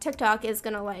that TikTok is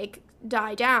gonna like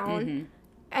die down.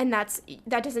 And that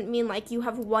doesn't mean like you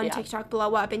have one Yeah. TikTok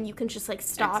blow up and you can just like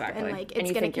stop Exactly. and like And it's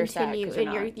you gonna think you're set, continue 'cause you're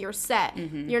and not. you're set.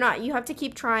 You're not. You have to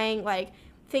keep trying. Like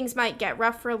things might get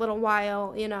rough for a little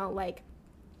while, you know, like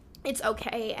it's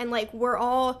okay. And like we're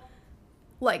all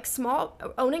like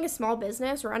owning a small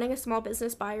business, running a small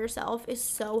business by yourself is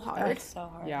so hard. It's so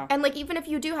hard. Yeah. And like even if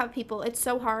you do have people, it's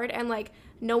so hard, and like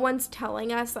no one's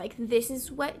telling us like this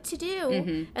is what to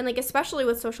do. And like especially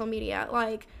with social media,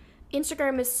 like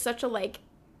Instagram is such a like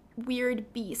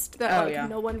weird beast that Oh, like yeah.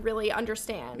 no one really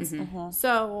understands.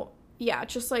 So yeah,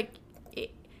 just like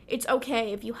it's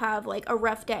okay if you have like a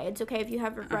rough day. It's okay if you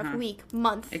have a rough week,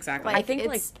 month. Exactly. I think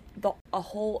like it's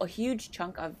a huge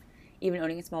chunk of even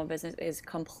owning a small business is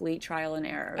complete trial and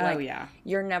error. Oh, Like, yeah.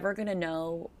 You're never going to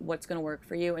know what's going to work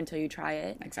for you until you try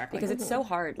it. Exactly. Because it's so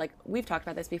hard. Like, we've talked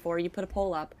about this before. You put a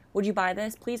poll up. Would you buy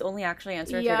this? Please only actually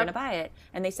answer if you're Yep. going to buy it.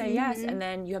 And they say yes. And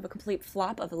then you have a complete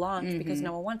flop of a launch because Mm-hmm.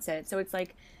 no one wants it. So it's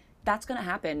like, that's going to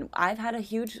happen. I've had a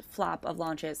huge flop of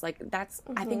launches. Like, that's,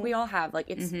 I think we all have. Like,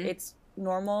 it's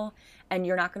normal. And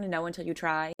you're not going to know until you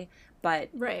try. But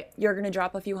right. you're going to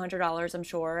drop a few $100s, I'm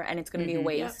sure. And it's going to be a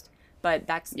waste. But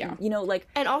that's, Yeah. you know, like,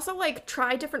 And also like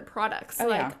try different products. Oh,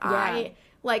 like yeah.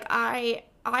 I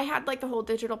had like the whole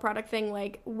digital product thing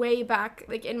like way back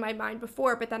like in my mind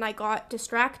before, but then I got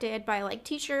distracted by like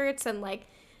t-shirts and like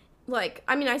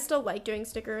I mean I still like doing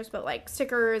stickers, but like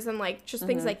stickers and like just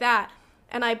things like that.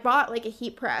 And I bought like a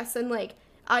heat press, and like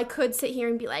I could sit here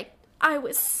and be like I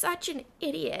was such an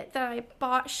idiot that I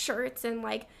bought shirts and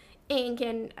like ink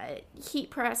and heat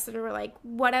press and or like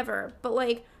whatever. But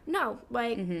like no,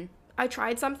 like I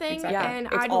tried something Exactly. yeah, and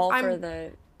it's all for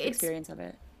the it's- experience of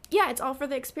it. yeah, it's all for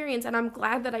the experience, and I'm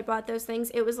glad that I bought those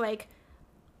things. It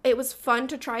was fun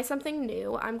to try something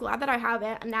new. I'm glad that I have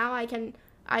it, and now I can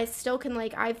I still can,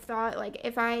 like, I've thought, like,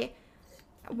 if I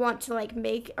want to, like,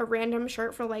 make a random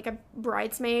shirt for, like, a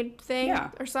bridesmaid thing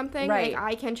or something, Right. like,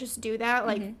 I can just do that,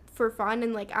 like, for fun,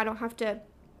 and, like, I don't have to,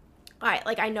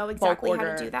 I know exactly how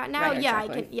to do that now. Right, yeah,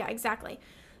 exactly. exactly.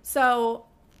 So,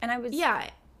 And I was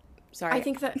sorry. I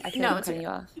think that I feel no, like I'm it's cutting you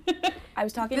off. I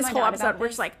was talking this to my whole dad episode about we're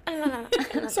this.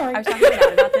 just like Sorry. I was talking to my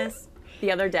dad about this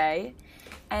the other day,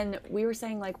 and we were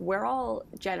saying, like, we're all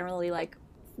generally, like,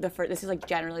 this is, like,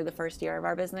 generally the first year of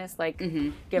our business, like,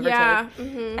 give or take.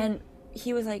 And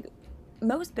he was like,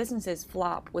 most businesses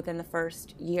flop within the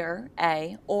first year,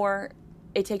 or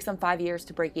it takes them 5 years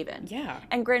to break even. Yeah.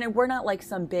 And granted, we're not, like,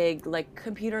 some big, like,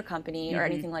 computer company or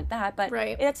anything like that, but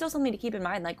Right. it's still something to keep in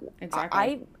mind. Like,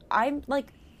 Exactly. I'm,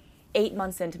 like, 8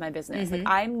 months into my business. Like,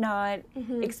 I'm not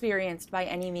experienced by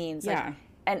any means. Like, Yeah.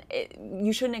 and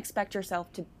you shouldn't expect yourself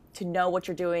to know what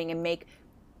you're doing and make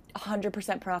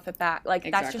 100% profit back. Like,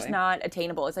 that's just Exactly. not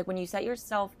attainable. It's like when you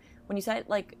set,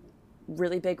 like,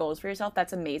 really big goals for yourself,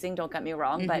 that's amazing, don't get me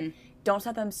wrong, but don't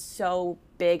set them so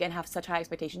big and have such high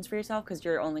expectations for yourself, because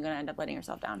you're only going to end up letting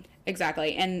yourself down.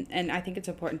 Exactly. And I think it's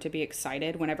important to be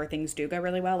excited whenever things do go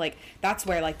really well. Like, that's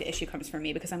where, like, the issue comes for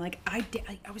me, because I'm like, I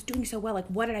was doing so well. Like,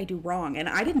 what did I do wrong? And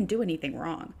I didn't do anything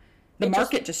wrong. The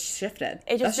market just shifted.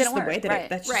 It just that's didn't the way work, that right.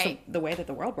 that's just the way that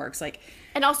the world works. Like,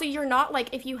 and also you're not,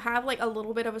 like, if you have, like, a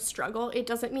little bit of a struggle, it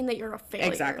doesn't mean that you're a failure.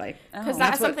 exactly. Because That's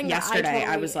that's what something yesterday that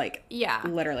I was like,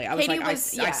 literally, I was Katie like, I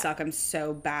was- yeah. suck. I'm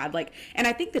so bad. Like, and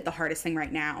I think that the hardest thing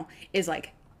right now is,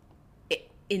 like,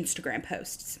 Instagram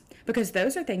posts, because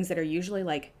those are things that are usually,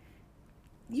 like,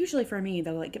 for me,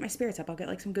 they'll, like, get my spirits up. I'll get,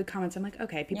 like, some good comments. I'm like,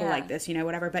 okay, people like this, you know,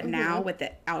 whatever. But now with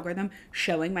the algorithm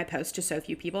showing my post to so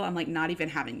few people, I'm, like, not even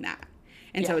having that.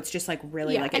 And so it's just, like,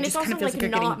 really, like, and it it's just kind also, of feels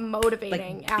like, like you're not getting,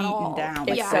 motivating like, at beaten all. down, like,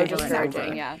 It's yeah, so over and discouraging,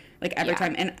 over. yeah. Like, every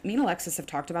time. And me and Alexis have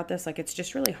talked about this. Like, it's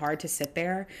just really hard to sit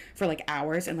there for, like,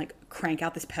 hours and, like, crank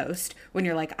out this post when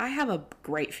you're like, I have a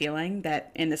great feeling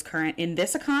that in this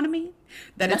economy,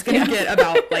 that it's going to get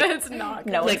about, like, It's not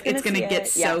good. No like, one's it's going to see get it.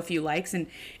 so Yeah. few likes, and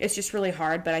it's just really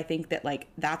hard. But I think that, like,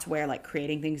 that's where, like,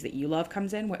 creating things that you love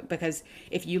comes in, because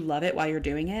if you love it while you're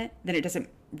doing it, then it doesn't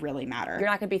really matter. You're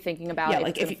not going to be thinking about if like,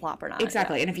 it's going to flop or not.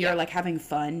 Exactly. Yeah. And if you're like having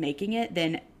fun making it,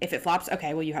 then if it flops,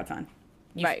 okay, well, you had fun.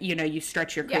 Right. You know, you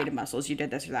stretch your creative muscles, you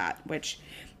did this or that, which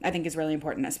I think is really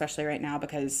important, especially right now,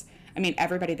 because, I mean,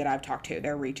 everybody that I've talked to,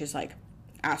 their reach is, like,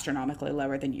 astronomically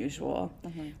lower than usual,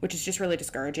 which is just really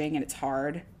discouraging, and it's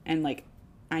hard. And, like,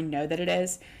 I know that it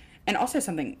is. And also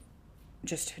something,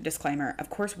 just disclaimer, of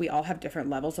course, we all have different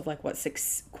levels of, like, what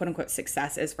quote unquote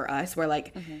success is for us. Where,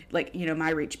 like, you know, my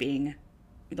reach being,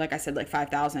 like I said, like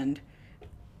 5,000,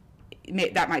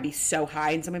 that might be so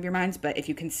high in some of your minds, but if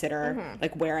you consider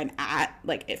like where I'm at,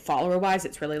 like, it follower wise,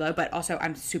 it's really low. But also,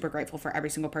 I'm super grateful for every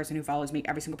single person who follows me,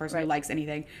 every single person who likes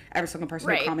anything, every single person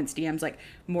who comments DMs, like,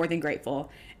 more than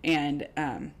grateful. And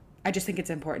I just think it's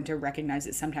important to recognize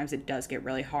that sometimes it does get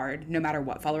really hard, no matter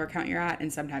what follower count you're at,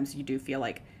 and sometimes you do feel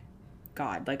like,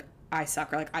 God, like, I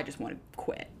suck, or like, I just want to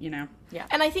quit, you know? Yeah.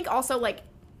 And I think also, like,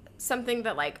 something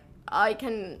that, like, I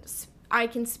can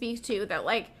speak to, that,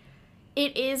 like,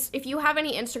 it is, if you have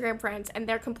any Instagram friends and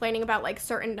they're complaining about, like,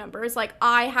 certain numbers, like,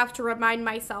 I have to remind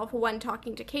myself when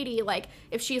talking to Katie, like,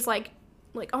 if she's like,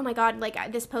 oh my God,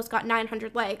 like, this post got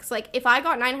 900 likes. Like, if I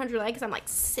got 900 likes, I'm, like,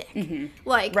 sick.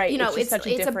 Like, Right, you know, it's just such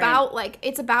a different about, like,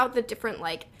 it's about the different,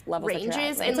 like, levels that you're at,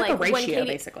 ranges. right? And, It's like a when ratio, Katie,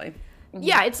 basically.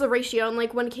 yeah, it's the ratio. And,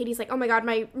 like, when Katie's like, oh my God,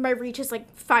 my reach is, like,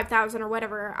 5,000 or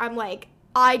whatever, I'm like,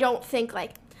 I don't think,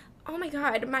 like, oh my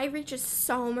God, my reach is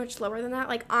so much lower than that.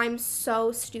 Like, I'm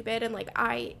so stupid, and, like,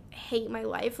 I hate my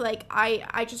life. Like,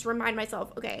 I just remind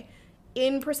myself, okay,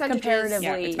 in percentages, Comparatively.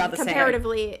 Yeah, it's about the same.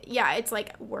 comparatively, yeah, it's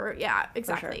like,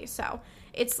 exactly. So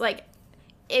it's like,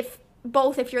 if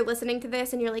you're listening to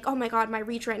this and you're like, oh my God, my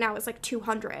reach right now is like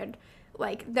 200,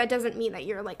 like, that doesn't mean that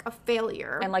you're, like, a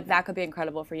failure. And, like, that could be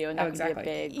incredible for you, and that exactly. could be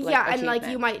a big, like, Yeah, and, like,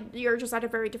 achievement. you're just at a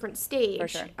very different stage. For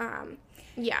sure.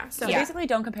 Yeah, so So basically,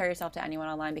 don't compare yourself to anyone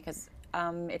online, because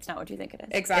it's not what you think it is.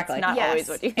 Exactly. It's not Yes. always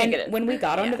what you And think it is. when we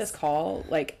got onto Yes. this call,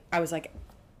 like, I was like,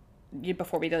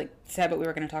 before we, like, said what we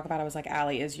were going to talk about, I was like,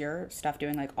 Allie, is your stuff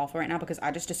doing, like, awful right now? Because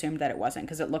I just assumed that it wasn't,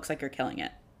 because it looks like you're killing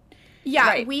it. yeah,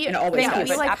 Right. we And it always Thank does. you,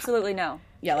 we but like absolutely no.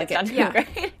 Yeah, like, It's not it, doing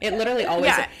great. it literally always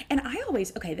Yeah. and I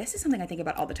always, okay, this is something I think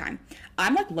about all the time.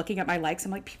 I'm, like, looking at my likes,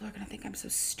 I'm like, people are going to think I'm so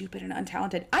stupid and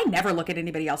untalented. I never look at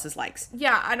anybody else's likes.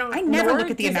 yeah, I don't I never Nor look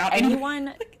at the does amount.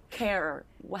 anyone care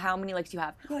how many likes you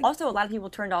have. Like- Also, a lot of people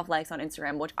turned off likes on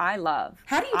Instagram, which I love.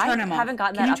 How do you turn them off? I haven't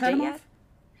gotten Can that you turn update them yet. off?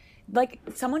 Like,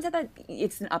 someone said that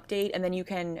it's an update, and then you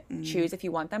can choose if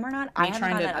you want them or not. I Me haven't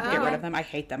trying gotten to that update get rid yet. of them. I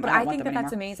hate them. But I don't I want think them that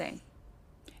that's anymore. amazing.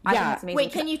 I think Yeah. that's amazing.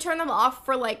 Wait, can you turn them off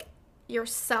for, like,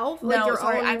 yourself, like No, your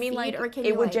sorry, own I mean feed, like or can it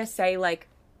you would like, just say like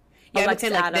Yeah, I would say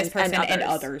like this Adams person and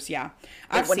others. Yeah,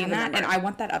 I've wouldn't seen have a that, and number. I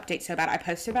want that update so bad. I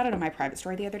posted about it on my private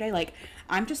story the other day. Like,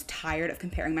 I'm just tired of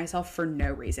comparing myself for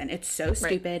no reason. It's so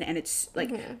stupid, and it's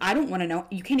like I don't want to know.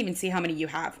 You can't even see how many you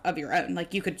have of your own.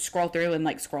 Like, you could scroll through and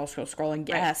like scroll and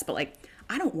guess, but like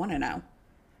I don't want to know.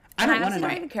 I And I don't want to honestly know.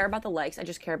 don't even care about the likes. I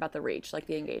just care about the reach, like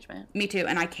the engagement. Me too,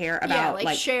 and I care about yeah,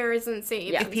 like, shares and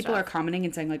saves. Yeah. and if people are stuff. commenting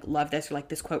and saying like love this or like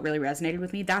this quote really resonated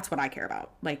with me, that's what I care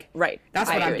about. Like, Right. that's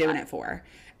I what I'm agree with doing that. it for.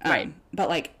 Right. But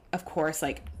like, of course,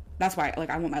 like that's why like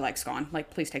I want my likes gone. Like,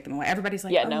 please take them away. Everybody's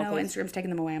like, Yeah, oh no, no, please. Instagram's taking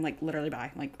them away. I'm like, literally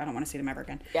bye. Like, I don't want to see them ever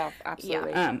again. Yeah,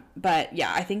 absolutely. But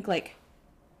yeah, I think like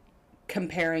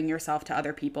comparing yourself to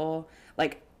other people,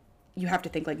 like you have to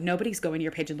think like nobody's going to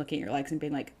your page and looking at your likes and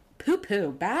being like, poo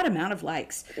poo, bad amount of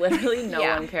likes. Literally no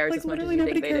Yeah. one cares Like, as much as literally you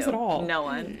nobody think they cares do. at all. No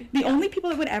one. The only people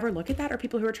that would ever look at that are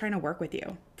people who are trying to work with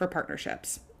you for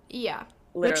partnerships. Yeah.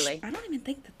 Literally. Which I don't even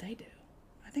think that they do.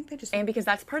 I think they just And because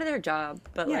that's part of their job,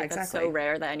 but Yeah, like that's so exactly.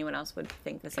 rare that anyone else would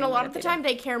think the same. And a lot way of the if they did. time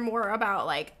they care more about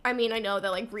like, I mean, I know that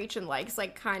like reach and likes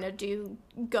like kind of do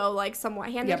go like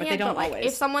somewhat hand Yeah, in but they hand, don't like always.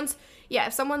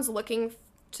 if someone's looking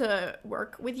to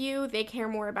work with you, they care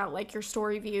more about like your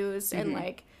story views and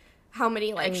like how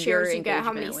many like And shares your you get,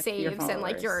 how many engagement with your saves and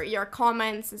like followers. your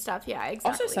comments and stuff. Yeah,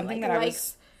 exactly. Also, something like, that I likes-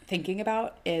 was thinking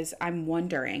about is I'm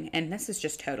wondering, and this is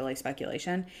just totally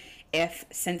speculation, if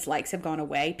since likes have gone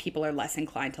away, people are less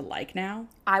inclined to like now.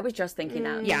 I was just thinking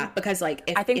that. Yeah, because like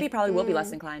if, I think if- they probably will be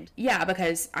less inclined. yeah,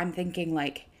 because I'm thinking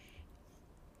like,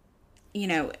 you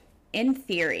know, in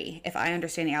theory, if I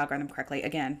understand the algorithm correctly,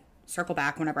 again, circle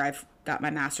back whenever I've got my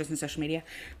master's in social media,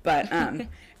 but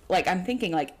like I'm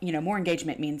thinking like, you know, more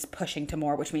engagement means pushing to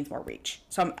more, which means more reach.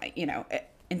 So I'm, you know,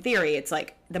 in theory, it's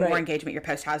like the more Right. engagement your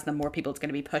post has, the more people it's going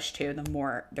to be pushed to, the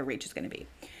more the reach is going to be.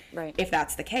 Right. If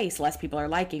that's the case, less people are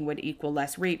liking would equal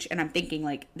less reach. And I'm thinking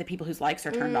like the people whose likes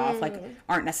are turned off, like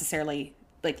aren't necessarily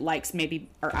like likes maybe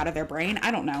are out of their brain.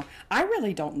 I don't know. I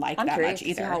really don't like I'm that curious much to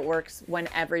see either. how it works when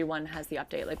everyone has the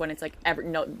update. Like when it's like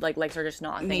like likes are just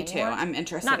not a thing Me too. anymore. I'm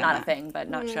interested Not in not that. a thing, but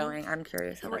not showing. I'm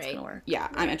curious how that's Right. gonna work. Yeah,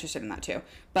 I'm interested in that too.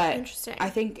 But Interesting. I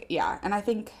think yeah, and I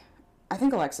think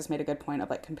Alexis made a good point of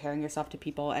like comparing yourself to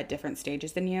people at different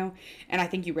stages than you. And I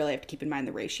think you really have to keep in mind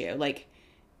the ratio. Like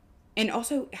and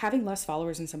also having less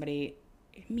followers than somebody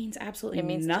it means absolutely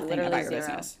means nothing literally about your zero.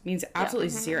 business. It means absolutely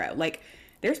zero. Like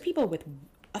there's people with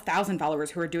 1,000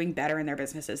 followers who are doing better in their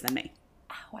businesses than me.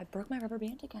 Ow, I broke my rubber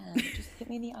band again. It just hit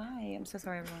me in the eye. I'm so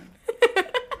sorry, everyone.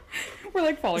 We're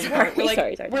like falling apart. We're like,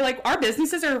 sorry. we're like our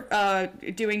businesses are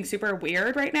doing super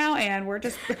weird right now, and we're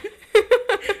just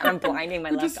I'm blinding my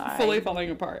left just eye. fully falling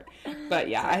apart. But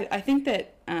yeah, I think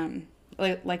that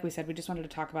like we said, we just wanted to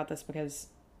talk about this because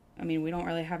I mean we don't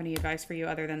really have any advice for you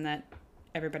other than that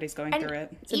everybody's going And through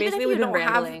it. So even if basically, you we've been don't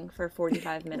have- rambling for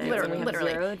 45 minutes. and literally, we have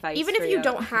zero advice even for if you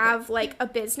don't have like a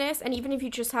business, and even if you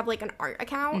just have like an art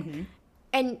account, Mm-hmm.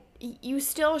 and you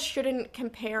still shouldn't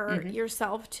compare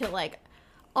yourself to like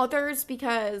others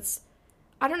because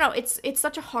I don't know, it's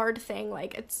such a hard thing.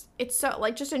 Like it's so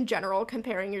like just in general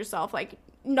comparing yourself, like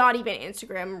not even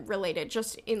Instagram related,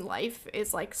 just in life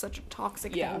is like such a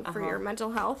toxic Yeah, thing for your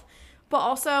mental health. But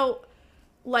also,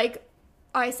 like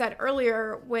I said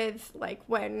earlier, with like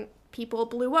when people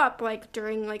blew up, like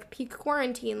during like peak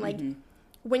quarantine, like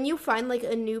when you find like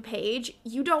a new page,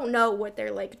 you don't know what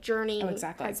their like journey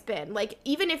exactly. has been. Like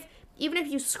even if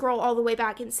you scroll all the way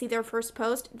back and see their first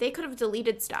post, they could have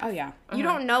deleted stuff. Oh, yeah. You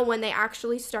don't know when they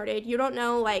actually started. You don't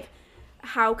know like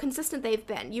how consistent they've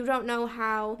been. You don't know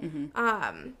how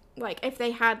like if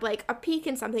they had like a peak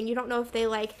in something. You don't know if they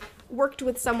like worked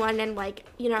with someone and like,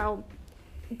 you know,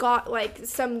 got like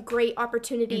some great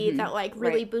opportunity that like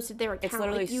really Right. boosted their account. It's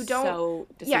literally like, you don't so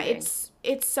yeah, deceiving.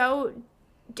 it's so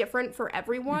different for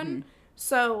everyone.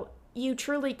 So you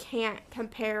truly can't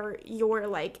compare your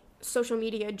like social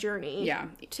media journey Yeah.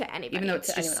 to anybody. Even though it's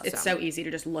anyone just else. it's so easy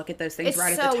to just look at those things It's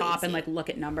right at the so top and easy. like look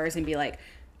at numbers and be like,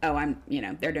 oh, I'm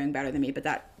they're doing better than me, but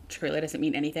that truly doesn't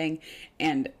mean anything.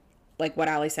 And like what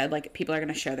Ali said, like people are going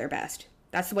to show their best.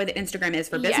 That's the way that Instagram is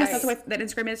for business. Yes. That's the way that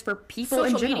Instagram is for people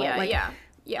social in general. media, Like yeah.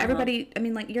 everybody, I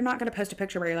mean, like you're not going to post a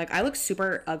picture where you're like, I look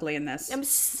super ugly in this. I'm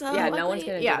so Yeah, no one's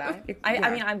ugly. gonna Yeah. do that. I Yeah.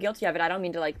 mean, I'm guilty of it. I don't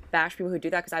mean to like bash people who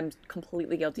do that because I'm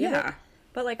completely guilty of it. Yeah.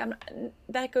 But like,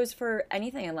 that goes for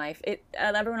anything in life.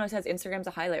 Everyone always says Instagram's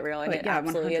a highlight reel, and it yeah,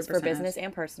 absolutely is for 100% business is.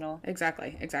 and personal.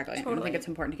 Exactly. I Totally. think it's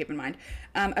important to keep in mind.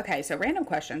 Okay, so random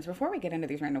questions. Before we get into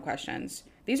these random questions,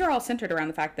 these are all centered around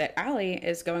the fact that Ali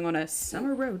is going on a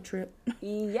summer road trip.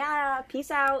 Yeah, peace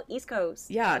out, East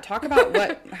Coast. Yeah, talk about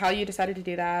how you decided to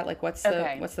do that. Like, what's the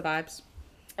Okay. vibes?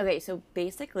 Okay, so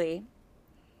basically,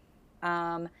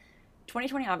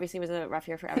 2020 obviously was a rough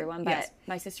year for everyone, but Yes.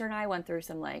 my sister and I went through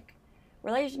some like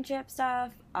relationship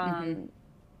stuff,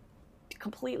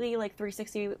 completely like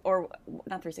 360 or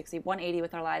not 360, 180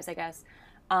 with our lives, I guess.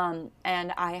 And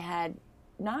I had,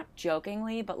 not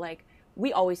jokingly, but like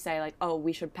we always say like, oh,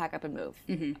 we should pack up and move.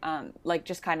 Like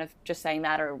just kind of just saying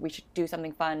that, or we should do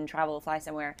something fun, travel, fly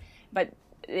somewhere. But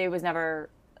it was never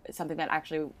something that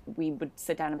actually we would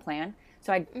sit down and plan.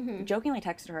 So I jokingly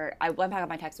texted her. I went back on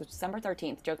my text, which was December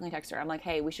 13th. Jokingly texted her. I'm like,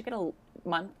 hey, we should get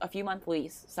a few month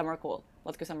lease somewhere cool.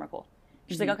 Let's go somewhere cool.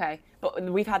 She's like, okay. But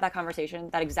we've had that conversation,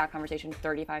 that exact conversation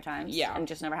 35 times. Yeah. And it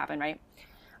just never happened, right?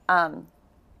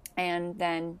 And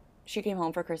then she came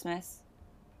home for Christmas.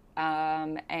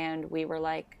 And we were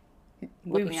like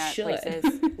looking at places.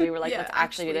 We were like, Yeah, let's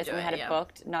actually do this. actually And we do had it, it yeah.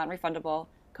 booked, non-refundable,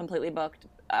 completely booked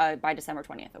by December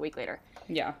 20th, a week later.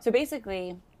 Yeah. So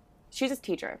basically, she's a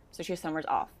teacher, so she has summers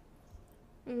off.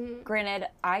 Granted,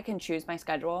 I can choose my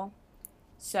schedule,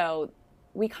 so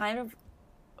we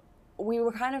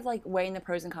were kind of like weighing the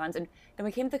pros and cons, and then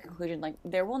we came to the conclusion like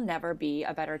there will never be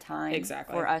a better time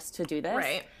Exactly. for us to do this.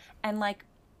 Right. And like,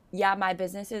 yeah, my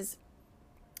business is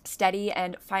steady,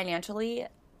 and financially,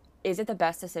 is it the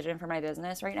best decision for my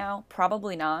business right now?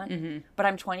 Probably not. But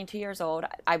I'm 22 years old.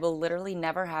 I will literally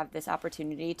never have this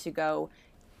opportunity to go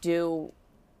do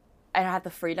and have the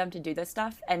freedom to do this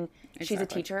stuff. And she's a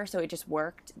Exactly. teacher, so it just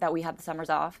worked that we had the summers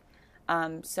off.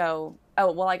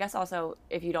 I guess also,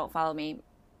 if you don't follow me,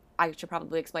 I should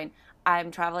probably explain.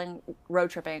 I'm traveling, road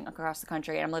tripping across the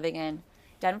country, and I'm living in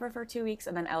Denver for 2 weeks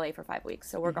and then LA for 5 weeks.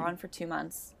 So we're gone for 2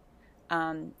 months,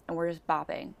 and we're just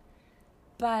bopping.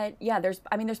 But yeah, there's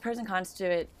pros and cons to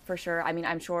it for sure. I mean,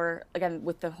 I'm sure, again,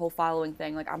 with the whole following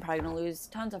thing, like I'm probably going to lose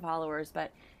tons of followers,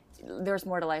 but there's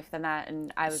more to life than that.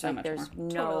 And I was So like, much there's more.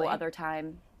 no Totally. other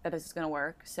time that this is going to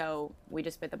work. So we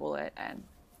just bit the bullet and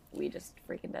we just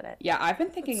freaking did it. Yeah, I've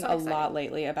been thinking so a exciting. lot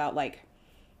lately about like,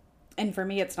 and for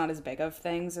me, it's not as big of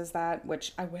things as that,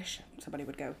 which I wish somebody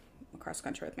would go across the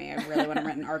country with me. I really want to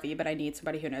rent an RV, but I need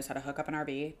somebody who knows how to hook up an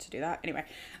RV to do that. Anyway,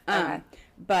 Okay.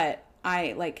 but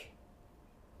I like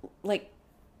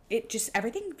it just,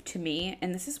 everything to me,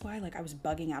 and this is why like I was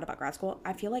bugging out about grad school.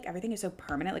 I feel like everything is so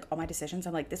permanent. Like all my decisions,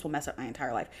 I'm like, this will mess up my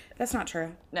entire life. That's not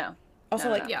true. No. Also,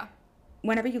 No, like, no. Yeah.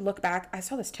 whenever you look back, I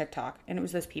saw this TikTok, and it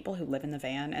was those people who live in the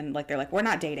van, and like they're like, we're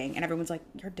not dating, and everyone's like,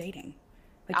 you're dating.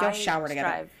 Like y'all shower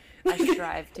together. I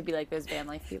strive to be like those van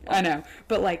life people. I know,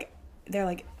 but like they're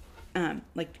like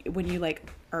when you like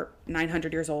are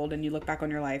 900 years old and you look back on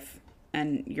your life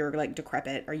and you're like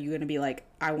decrepit, are you gonna be like,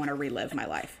 I want to relive my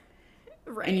life,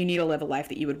 Right. and you need to live a life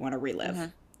that you would want to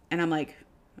relive? And I'm like,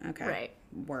 okay, Right.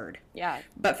 word. Yeah.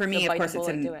 But for me, So of course, bite the it's bullet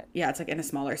and in do it. yeah, it's like in a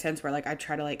smaller sense where like I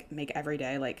try to like make every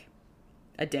day like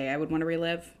a day I would want to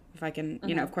relive if I can.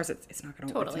 You know, of course, it's not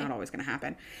gonna Totally. it's not always gonna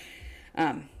happen.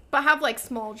 But have like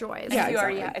small joys. Yeah, If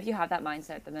exactly. you have that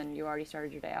mindset, then you already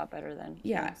started your day out better than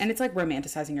Yeah, most. and it's like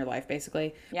romanticizing your life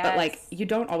basically. But like Yes. you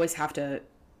don't always have to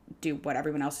do what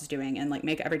everyone else is doing and like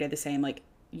make every day the same. Like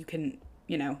you can,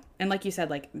 you know, and like you said,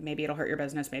 like maybe it'll hurt your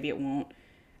business, maybe it won't.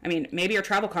 I mean, maybe your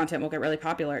travel content will get really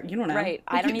popular. You don't know. Right.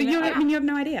 Like, I don't you, even- I mean, you have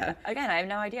no idea. Again, I have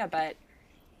no idea, but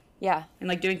yeah. And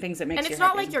like doing things that makes And you it's not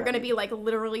happy like is you're going to important. be like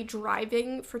literally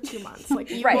driving for 2 months. Like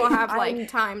you Right. will have like I'm-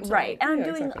 time to Right. like, And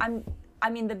Yeah, exactly. I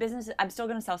mean, the business, I'm still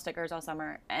going to sell stickers all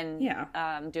summer and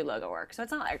Yeah. do logo work. So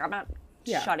it's not like I'm not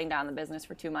Yeah. shutting down the business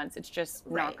for 2 months. It's just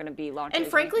not Right. going to be launches. and or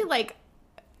frankly anything. like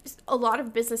a lot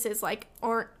of businesses like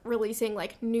aren't releasing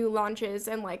like new launches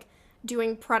and like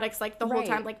doing products like the whole Right.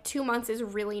 time. Like 2 months is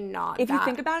really not if you that.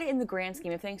 think about it in the grand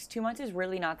scheme of things, 2 months is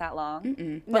really not that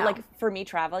long. But No. like for me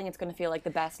traveling, it's going to feel like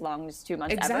the best longest 2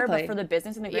 months ever. Exactly. But for the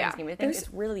business in the grand Yeah. scheme of things, There's-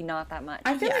 it's really not that much.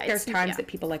 I feel Yeah, like there's it's- times yeah. that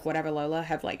people like whatever Lola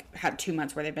have like had 2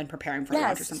 months where they've been preparing for a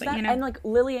launch or something. that- You know, and like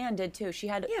Lillian did too. She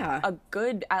had Yeah. a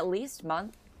good at least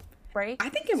month break. I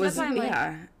think it So was that's why I'm like,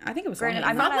 yeah. I think it was. Granted, longer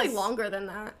I'm than not that. probably as- longer than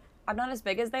that. I'm not as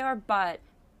big as they are, but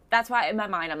that's why in my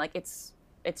mind I'm like it's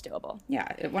doable. Yeah,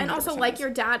 it 100% And also like is.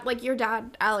 your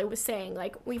dad Allie was saying,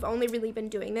 like we've only really been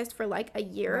doing this for like a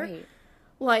year. Right.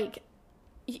 Like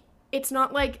it's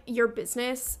not like your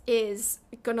business is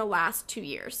gonna last 2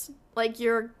 years. Like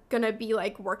you're gonna be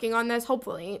like working on this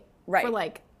hopefully Right. for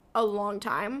like a long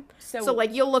time. So- So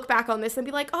like you'll look back on this and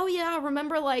be like, oh yeah,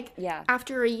 remember like Yeah.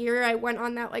 after a year I went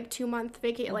on that like 2-month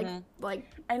vacation like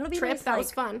And it'll be trip nice, that was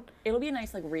like, fun. It'll be a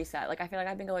nice like reset. Like I feel like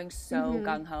I've been going so Mm-hmm.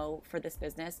 gung ho for this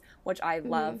business, which I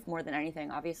love more than anything,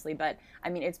 obviously. But I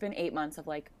mean, it's been 8 months of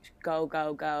like go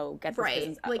get this Right.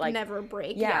 business Like never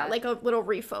break. yeah. Yeah. Like a little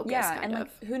refocus yeah, kind and of.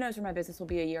 like who knows where my business will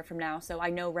be a year from now. So I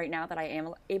know right now that I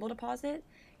am able to pause it.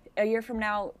 A year from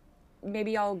now,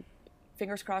 maybe I'll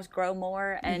fingers crossed, grow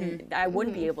more, and I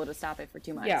wouldn't be able to stop it for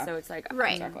 2 months. Yeah. So it's like,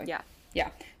 Right. Exactly. yeah, Yeah.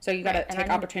 So you got to Right, and take I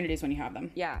need- opportunities when you have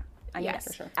them. yeah. I need Yes. to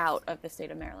For sure. out of the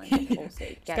state of Maryland, the whole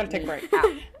state. Just got to take a break.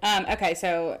 Out. Okay,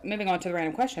 so moving on to the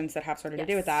random questions that have sort of to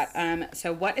do with Yes. that.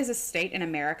 So what is a state in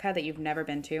America that you've never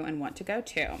been to and want to go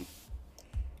to?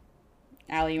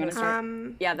 Allie, you want to start?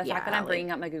 Yeah, the fact that I'm like-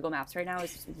 bringing up my Google Maps right now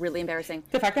is really embarrassing.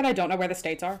 The fact that I don't know where the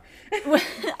states are.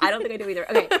 I don't think I do either.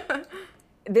 Okay.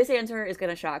 This answer is going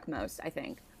to shock most, I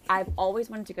think. I've always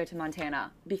wanted to go to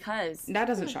Montana because... That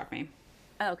doesn't shock me.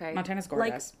 Oh, okay. Montana's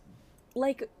gorgeous.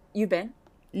 Like, you've been?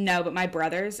 No, but my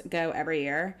brothers go every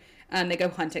year. They go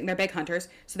hunting. They're big hunters,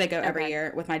 so they go every Okay.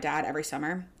 year with my dad every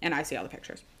summer, and I see all the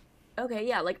pictures. Okay,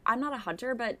 yeah. Like, I'm not a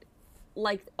hunter, but,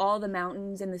 like, all the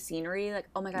mountains and the scenery, like,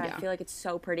 oh my God, Yeah. I feel like it's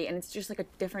so pretty. And it's just, like, a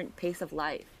different pace of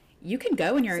life. You can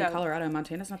go when you're in So- Colorado.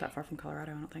 Montana's not that far from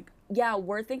Colorado, I don't think. Yeah,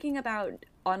 we're thinking about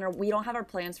we don't have our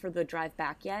plans for the drive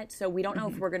back yet, so we don't know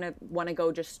if we're gonna want to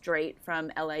go just straight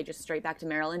from LA, just straight back to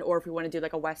Maryland, or if we want to do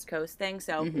like a West Coast thing.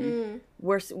 So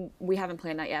we haven't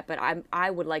planned that yet, but I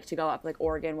would like to go up like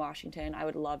Oregon, Washington. I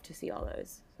would love to see all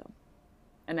those. So,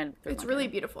 and then through It's Montana. really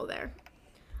beautiful there.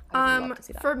 I would love to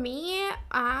see that. For me,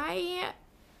 I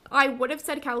would have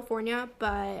said California,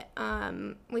 but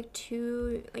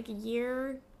a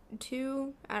year,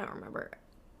 two, I don't remember.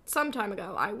 Some time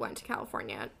ago, I went to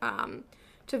California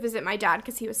to visit my dad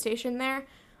because he was stationed there.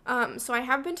 So I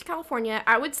have been to California.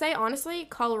 I would say honestly,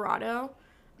 Colorado.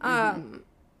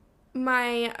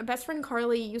 My best friend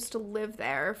Carly used to live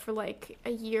there for like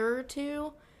a year or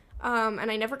two. And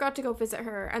I never got to go visit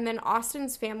her. And then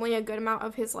Austin's family, a good amount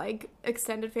of his like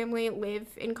extended family live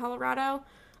in Colorado.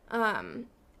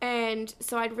 And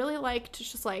so I'd really like to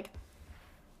just like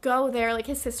go there. Like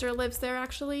his sister lives there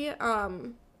actually.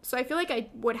 So I feel like I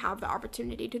would have the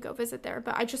opportunity to go visit there.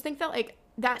 But I just think that like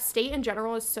that state in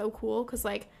general is so cool because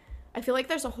like I feel like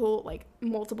there's a whole like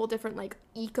multiple different like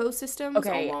ecosystems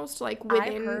almost like within.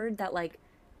 I've heard that like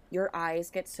your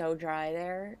eyes get so dry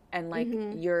there, and like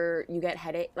you get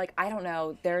headache. Like I don't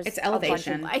know. There's It's a bunch of-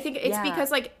 elevation. I think it's Yeah.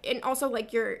 because like and also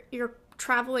like you're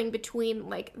traveling between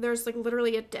like there's like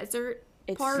literally a desert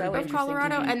It's part so of interesting.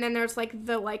 Colorado and then there's like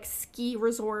the like ski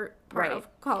resort part Right. of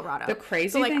Colorado. The crazy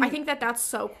so like thing- I think that that's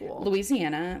so cool.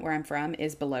 Louisiana, where I'm from,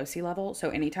 is below sea level. So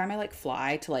anytime I like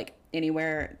fly to like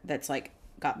anywhere that's like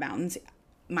got mountains,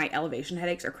 my elevation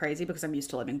headaches are crazy because I'm used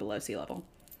to living below sea level.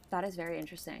 That is very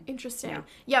interesting. Interesting.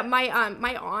 Yeah, my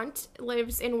aunt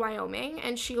lives in Wyoming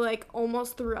and she like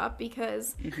almost threw up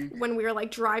because when we were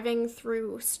like driving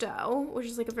through Stowe, which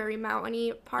is like a very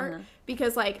mountainy part,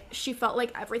 because like she felt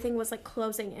like everything was like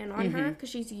closing in on her because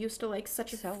she's used to like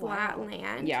such a So flat wild.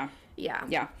 land. Yeah. Yeah.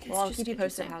 Yeah. Well, I'll just keep you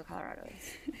posted interesting. how Colorado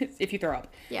is. If you throw up.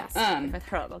 Yes. If I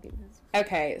throw up, I'll keep you posted.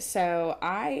 Okay, so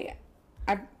I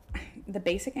the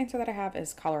basic answer that I have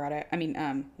is Colorado. I mean,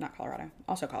 not Colorado,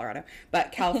 also Colorado,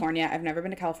 but California. I've never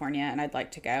been to California and I'd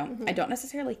like to go. I don't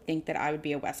necessarily think that I would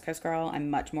be a West Coast girl. I'm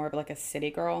much more of like a city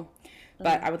girl,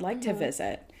 but I would like to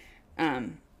visit.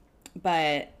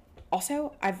 But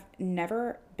also I've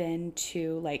never been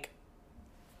to like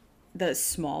the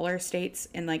smaller states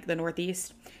in like the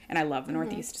Northeast, and I love the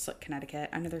Northeast. It's like Connecticut.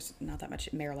 I know there's not that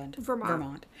much. Maryland,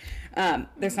 Vermont.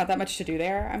 There's not that much to do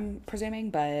there, I'm presuming,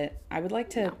 but I would like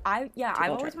to. I've a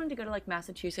always trip. wanted to go to like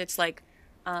Massachusetts. Like,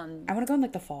 I want to go in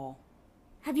like the fall.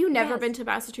 Have you never Yes. been to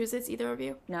Massachusetts, either of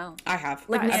you? no, I have.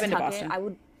 like I've been to Nantucket.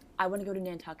 Boston. I want to go to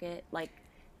Nantucket, like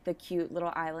the cute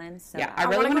little islands. So Yeah, I I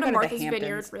really wanna want to go go to to the Martha's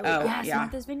Vineyard Hamptons. really Oh, bad. yes, yeah.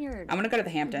 Martha's Vineyard. I want to go to the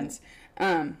Hamptons.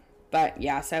 But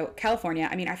yeah, so California.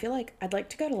 I mean, I feel like I'd like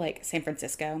to go to like San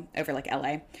Francisco over like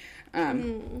LA.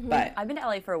 But I've been to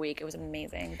LA for a week. It was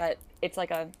amazing, but it's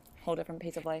like a whole different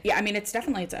pace of life. yeah, I mean, it's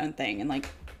definitely its own thing, and like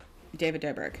David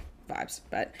Dobrik vibes.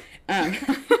 But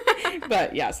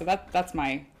but yeah, so that's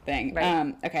my thing.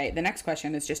 Right. Okay, the next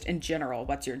question is just in general,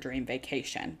 what's your dream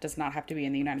vacation? Does not have to be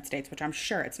in the United States, which I'm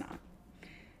sure it's not.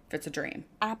 If it's a dream.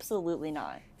 Absolutely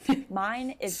not.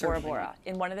 Mine is Bora Certainly Bora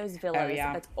in one of those villas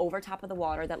yeah. that's over top of the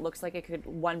water that looks like it could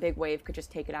one big wave could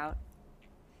just take it out.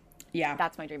 Yeah.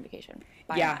 That's my dream vacation.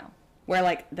 By a yeah. mile. Where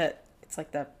like it's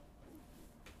like the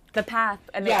The path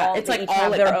and they Yeah, all it's they like each all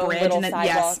have like their a own bridge little and then-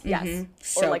 sidewalk. yes, Yes. mhm. Or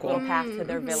So like cool. little path to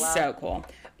their villa. so cool.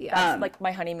 That's like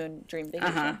my honeymoon dream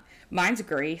vacation. Uh-huh. Mine's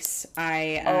Greece.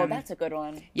 Oh, that's a good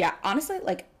one. Yeah, honestly,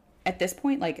 like at this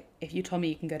point, like if you told me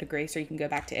you can go to Greece or you can go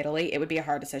back to Italy, it would be a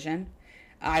hard decision.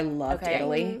 I loved Okay.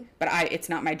 Italy, but it's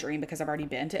not my dream because I've already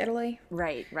been to Italy.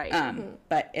 Right, right.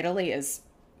 But Italy is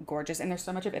gorgeous, and there's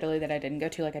so much of Italy that I didn't go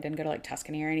to. Like I didn't go to like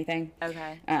Tuscany or anything.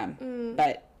 Okay.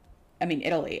 But I mean,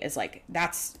 Italy is like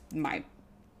that's my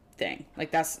thing. Like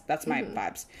that's my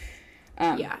vibes.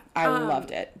 I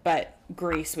loved it, but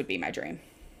Greece would be my dream.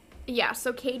 Yeah,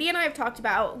 so Katie and I have talked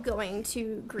about going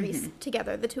to Greece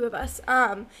together, the two of us.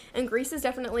 And Greece is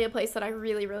definitely a place that I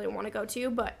really, really want to go to,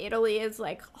 but Italy is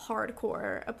like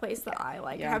hardcore a place that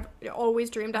I have always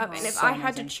dreamed of. And if So I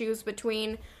had to amazing. choose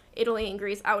between Italy and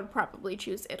Greece, I would probably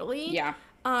choose Italy. Yeah.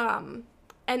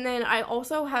 And then I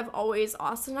also have always,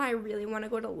 Austin and I really want to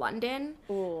go to London.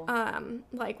 Ooh.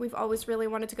 Like we've always really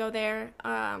wanted to go there.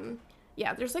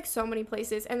 Yeah, there's like so many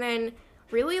places. And then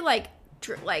really like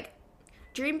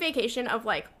dream vacation of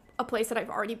like a place that I've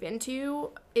already been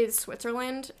to is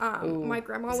Switzerland. My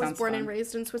grandma was sounds born fun. and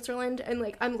raised in Switzerland, and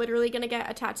like I'm literally gonna get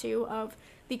a tattoo of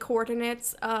the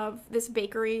coordinates of this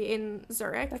bakery in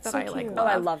Zurich that so I like cute. Oh,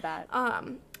 I love. love that.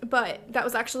 But that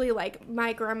was actually like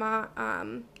my grandma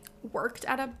worked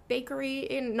at a bakery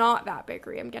in not that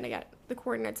bakery. I'm gonna get the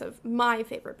coordinates of my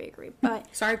favorite bakery, but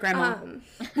Sorry, Grandma.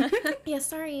 yeah,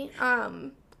 sorry.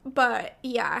 But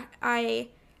yeah, I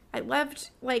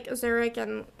loved like Zurich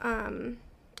and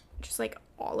just like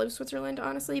all of Switzerland,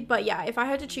 honestly. But yeah, if I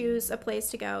had to choose a place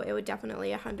to go, it would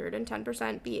definitely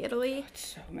 110% be Italy.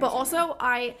 So But amazing. also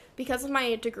because of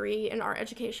my degree in art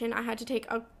education, I had to take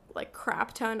a like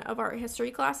crap ton of art history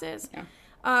classes. Yeah.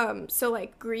 So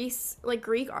like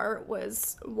Greek art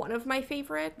was one of my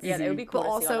favorites. Yeah, it would be cool. But to see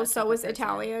all also that so stuff was in person.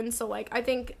 Italian. So like I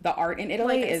think The art in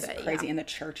Italy like I is said, crazy, yeah. in the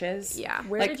churches. yeah.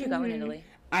 Where Like, did you go in Italy?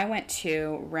 I went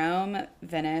to Rome,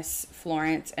 Venice,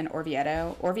 Florence, and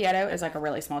Orvieto. Orvieto is like a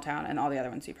really small town, and all the other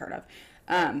ones you've heard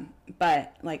of.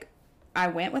 But like, I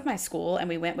went with my school, and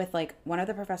we went with like one of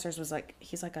the professors was like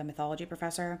he's like a mythology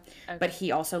professor, but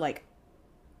he also like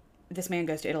this man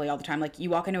goes to Italy all the time. Like you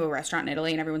walk into a restaurant in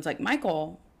Italy, and everyone's like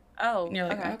Michael. Oh, And you're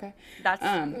like, okay. That's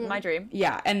my dream.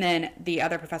 Yeah, and then the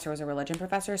other professor was a religion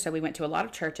professor, so we went to a lot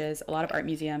of churches, a lot of art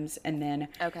museums, and then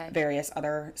Okay. various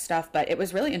other stuff. But it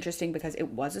was really interesting because it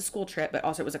was a school trip, but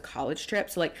also it was a college trip.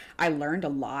 So like I learned a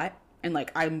lot, and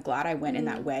like I'm glad I went in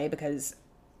that way because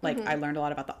like I learned a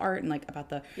lot about the art and like about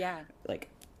the Yeah. like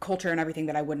culture and everything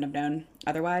that I wouldn't have known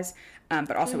otherwise.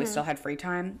 But also we still had free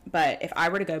time. But if I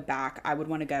were to go back, I would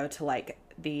want to go to like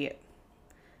the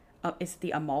is it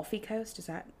the Amalfi Coast? Is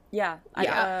that? Yeah.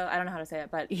 Yeah. I don't know how to say it,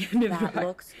 but neither that do I.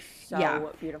 looks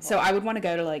so beautiful. So I would want to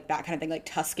go to like that kind of thing, like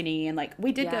Tuscany, and like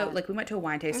we did Yeah. go, like we went to a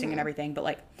wine tasting and everything, but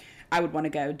like I would want to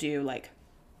go do like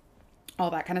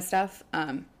all that kind of stuff.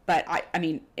 But I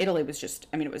mean, Italy was just,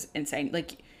 I mean, it was insane.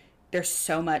 Like there's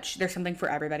so much, there's something for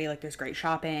everybody. Like there's great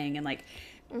shopping and like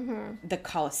the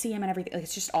Colosseum and everything. Like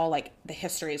it's just all like the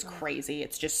history is crazy.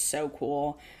 It's just so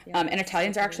cool. And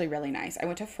Italians are actually really nice. I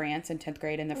went to France in 10th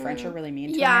grade, and the French are really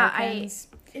mean to Yeah, Americans.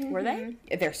 Were they?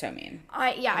 They're so mean.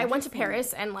 I went to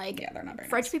Paris and like Yeah, they're not very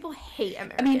French nice. people hate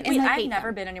Americans. I mean, and Wait, like, I've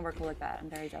never been anywhere cool like that. I'm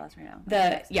very jealous right now.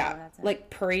 That's it. like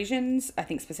Parisians, I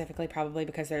think specifically probably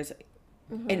because there's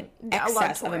an Yeah, a lot of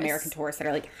excess of tourists. American tourists that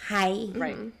are like, hi.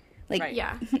 Right. Like, Right.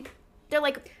 yeah, they're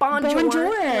like bonjour. Bonjour.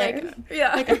 Like,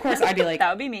 yeah, like, of course, I'd be like, That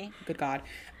would be me. good God.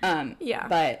 Yeah.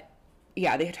 But,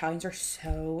 yeah, the Italians are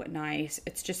so nice.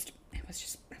 It was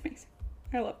just amazing.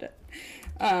 I loved it.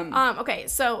 Okay,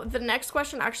 so the next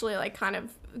question actually like kind of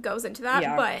goes into that,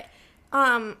 Yeah.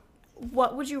 but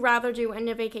what would you rather do in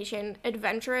a vacation?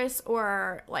 Adventurous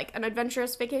or like an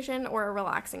adventurous vacation or a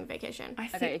relaxing vacation? I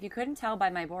think, Okay, if you couldn't tell by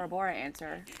my Bora Bora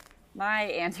answer, my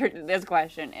answer to this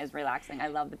question is relaxing. I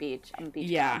love the beach. I'm a beach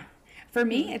yeah. For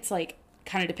me, it's like,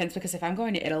 kind of depends because if I'm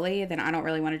going to Ily, then I don't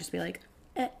really want to just be like,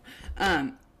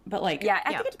 but like, Yeah,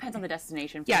 I Yeah. think it depends on the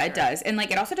destination. For yeah, sure. it does. And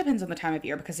like it also depends on the time of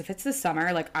year because if it's the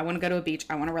summer, like I want to go to a beach,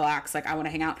 I want to relax, like I want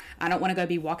to hang out. I don't want to go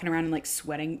be walking around and like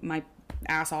sweating my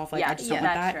ass off. Like Yeah, I just yeah, don't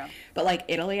want that's that. true. But like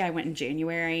Italy, I went in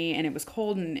January and it was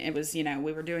cold and it was, you know,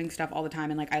 we were doing stuff all the time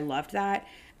and like I loved that.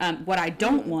 What I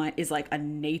don't want is like a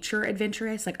nature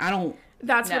adventurous. Like I don't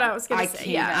That's what No, I was gonna I say. can't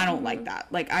Yeah, I don't like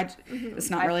that. Like it's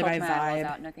not I've really my poked my eyeballs vibe.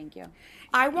 out. No, thank you.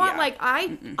 I want Yeah. like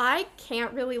I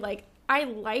can't really like I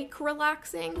like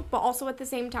relaxing, but also at the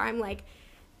same time like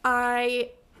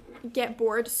I get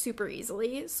bored super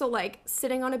easily. So like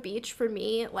sitting on a beach for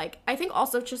me, like I think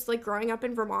also just like growing up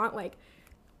in Vermont, like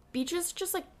beaches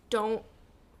just like don't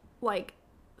like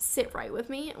sit right with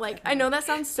me. Like I know that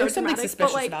sounds so There's something dramatic,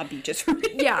 suspicious but like about beaches for me.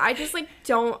 yeah, I just like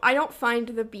I don't find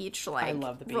the beach like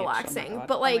love the beach. Oh my relaxing. God.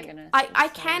 But Oh my like goodness, I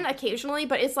it's so- can occasionally,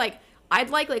 but it's like I'd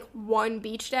like one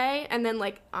beach day and then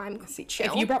like I'm chill.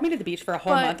 If you brought me to the beach for a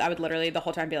whole But- month, I would literally the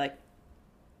whole time be like,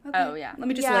 Oh yeah. let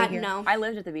me just yeah, lay here. no. I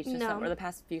lived at the beach this No. summer, or the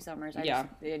past few summers. Yeah.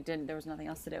 It didn't. There was nothing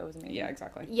else to do. It was amazing. Yeah,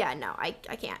 exactly. Yeah, no, I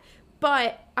can't.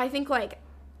 But I think like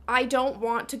I don't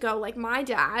want to go like my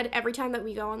dad every time that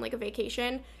we go on like a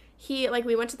vacation,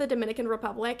 we went to the Dominican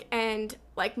Republic, and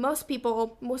like most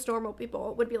normal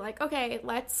people would be like, okay,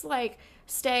 let's like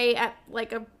stay at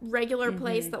like a regular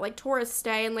place that like tourists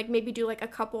stay, and like maybe do like a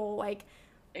couple like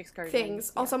Excursions.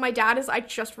 things. Yeah. Also, my dad I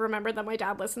just remembered that my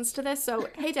dad listens to this, so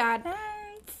hey dad. Hey.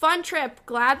 Fun trip.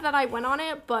 Glad that I went on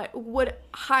it, but would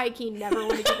high-key never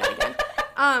want to do that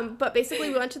again. But basically,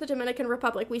 we went to the Dominican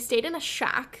Republic. We stayed in a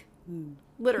shack,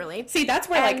 literally. See, that's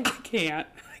where And- like I can't.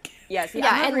 Yes, Yeah,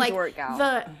 I'm and a like resort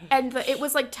gal. it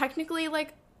was like technically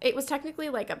like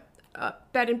a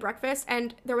bed and breakfast,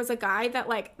 and there was a guy that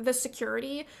like the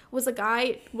security was a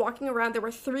guy walking around. There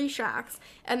were 3 shacks,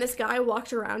 and this guy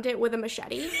walked around it with a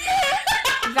machete.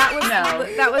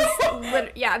 That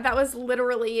was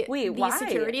literally Wait, the why?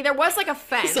 security. There was like a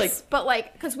fence, like- but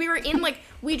like because we were in like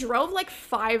we drove like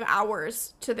 5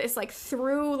 hours to this like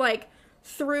through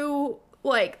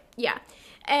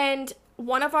and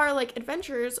one of our like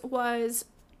adventures was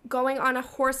going on a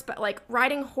horseback, like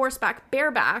riding horseback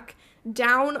bareback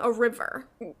down a river.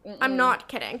 I'm not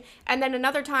kidding. And then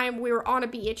another time we were on a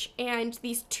beach, and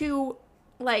these 2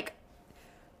 like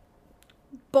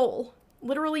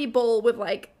literally bull with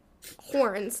like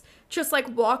horns just like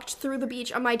walked through the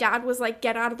beach, and my dad was like,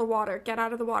 get out of the water.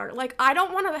 Like, I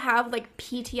don't want to have like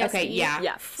PTSD Okay,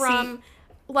 yeah. from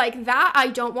like that. I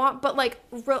don't want, but like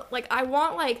I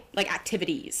want like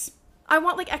activities.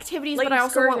 activities, Like but I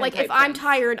also want excursion like if type I'm things.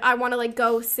 tired, I want to like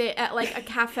go sit at like a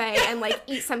cafe and like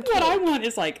eat some cake. What I want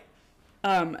is like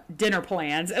dinner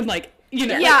plans and like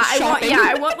Yeah, shopping.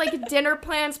 I want like dinner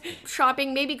plans,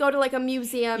 shopping, maybe go to like a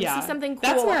museum, Yeah. see something cool.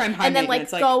 That's where I'm high and then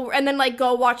like maintenance, like-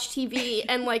 go watch TV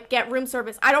and like get room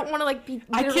service. I don't want to like be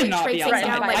I literally cannot be traipsing outside.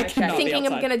 down I like cannot be thinking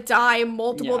I'm outside. gonna die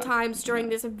multiple Yeah. times during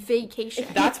this vacation.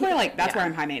 That's where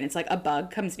I'm high maintenance. Like a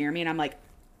bug comes near me and I'm like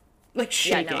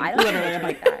shaking. I don't Literally, I'm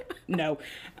like like that. no.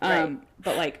 Right.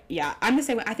 But like yeah, I'm the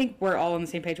same way. I think we're all on the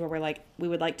same page where we're like we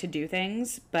would like to do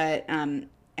things, but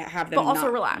have them But also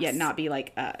not, relax. Yeah, not be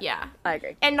like Yeah. I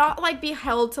agree. And not like be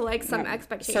held to like some No,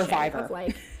 expectation Survivor. of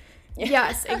like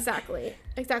yes, exactly.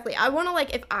 I want to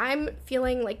like if I'm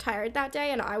feeling like tired that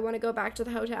day and I want to go back to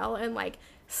the hotel and like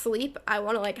sleep, I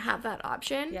want to like have that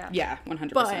option. Yeah. yeah,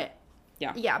 100%. But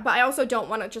yeah. but I also don't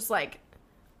want to just like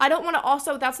I don't want to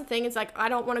also that's the thing is like I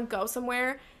don't want to go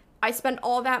somewhere I spend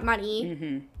all that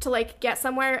money to like get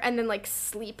somewhere and then like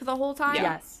sleep the whole time. Yeah.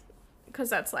 Yes. Because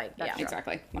that's like yeah.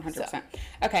 Exactly, 100%.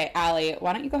 Okay, Allie,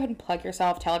 why don't you go ahead and plug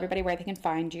yourself? Tell everybody where they can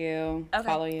find you,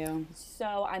 follow you.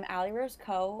 So I'm Allie Rose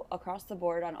Co. across the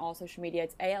board on all social media.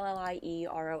 It's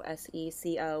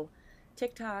ALLIEROSECO.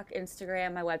 TikTok,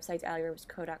 Instagram. My website's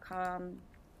allieroseco.com.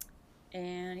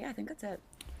 And yeah, I think that's it.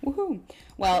 Woohoo!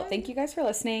 Well, thank you guys for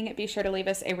listening. Be sure to leave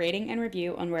us a rating and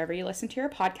review on wherever you listen to your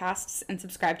podcasts, and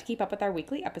subscribe to keep up with our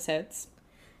weekly episodes.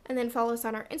 And then follow us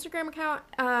on our Instagram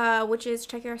account, which is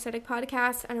Check Your Aesthetic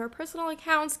Podcast, and our personal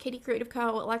accounts, Katie Creative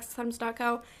Co.,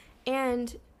 AlexisHuttons.co,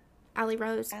 and Allie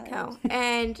Rose Co.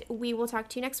 And we will talk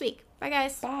to you next week. Bye,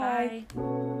 guys. Bye.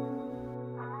 Bye.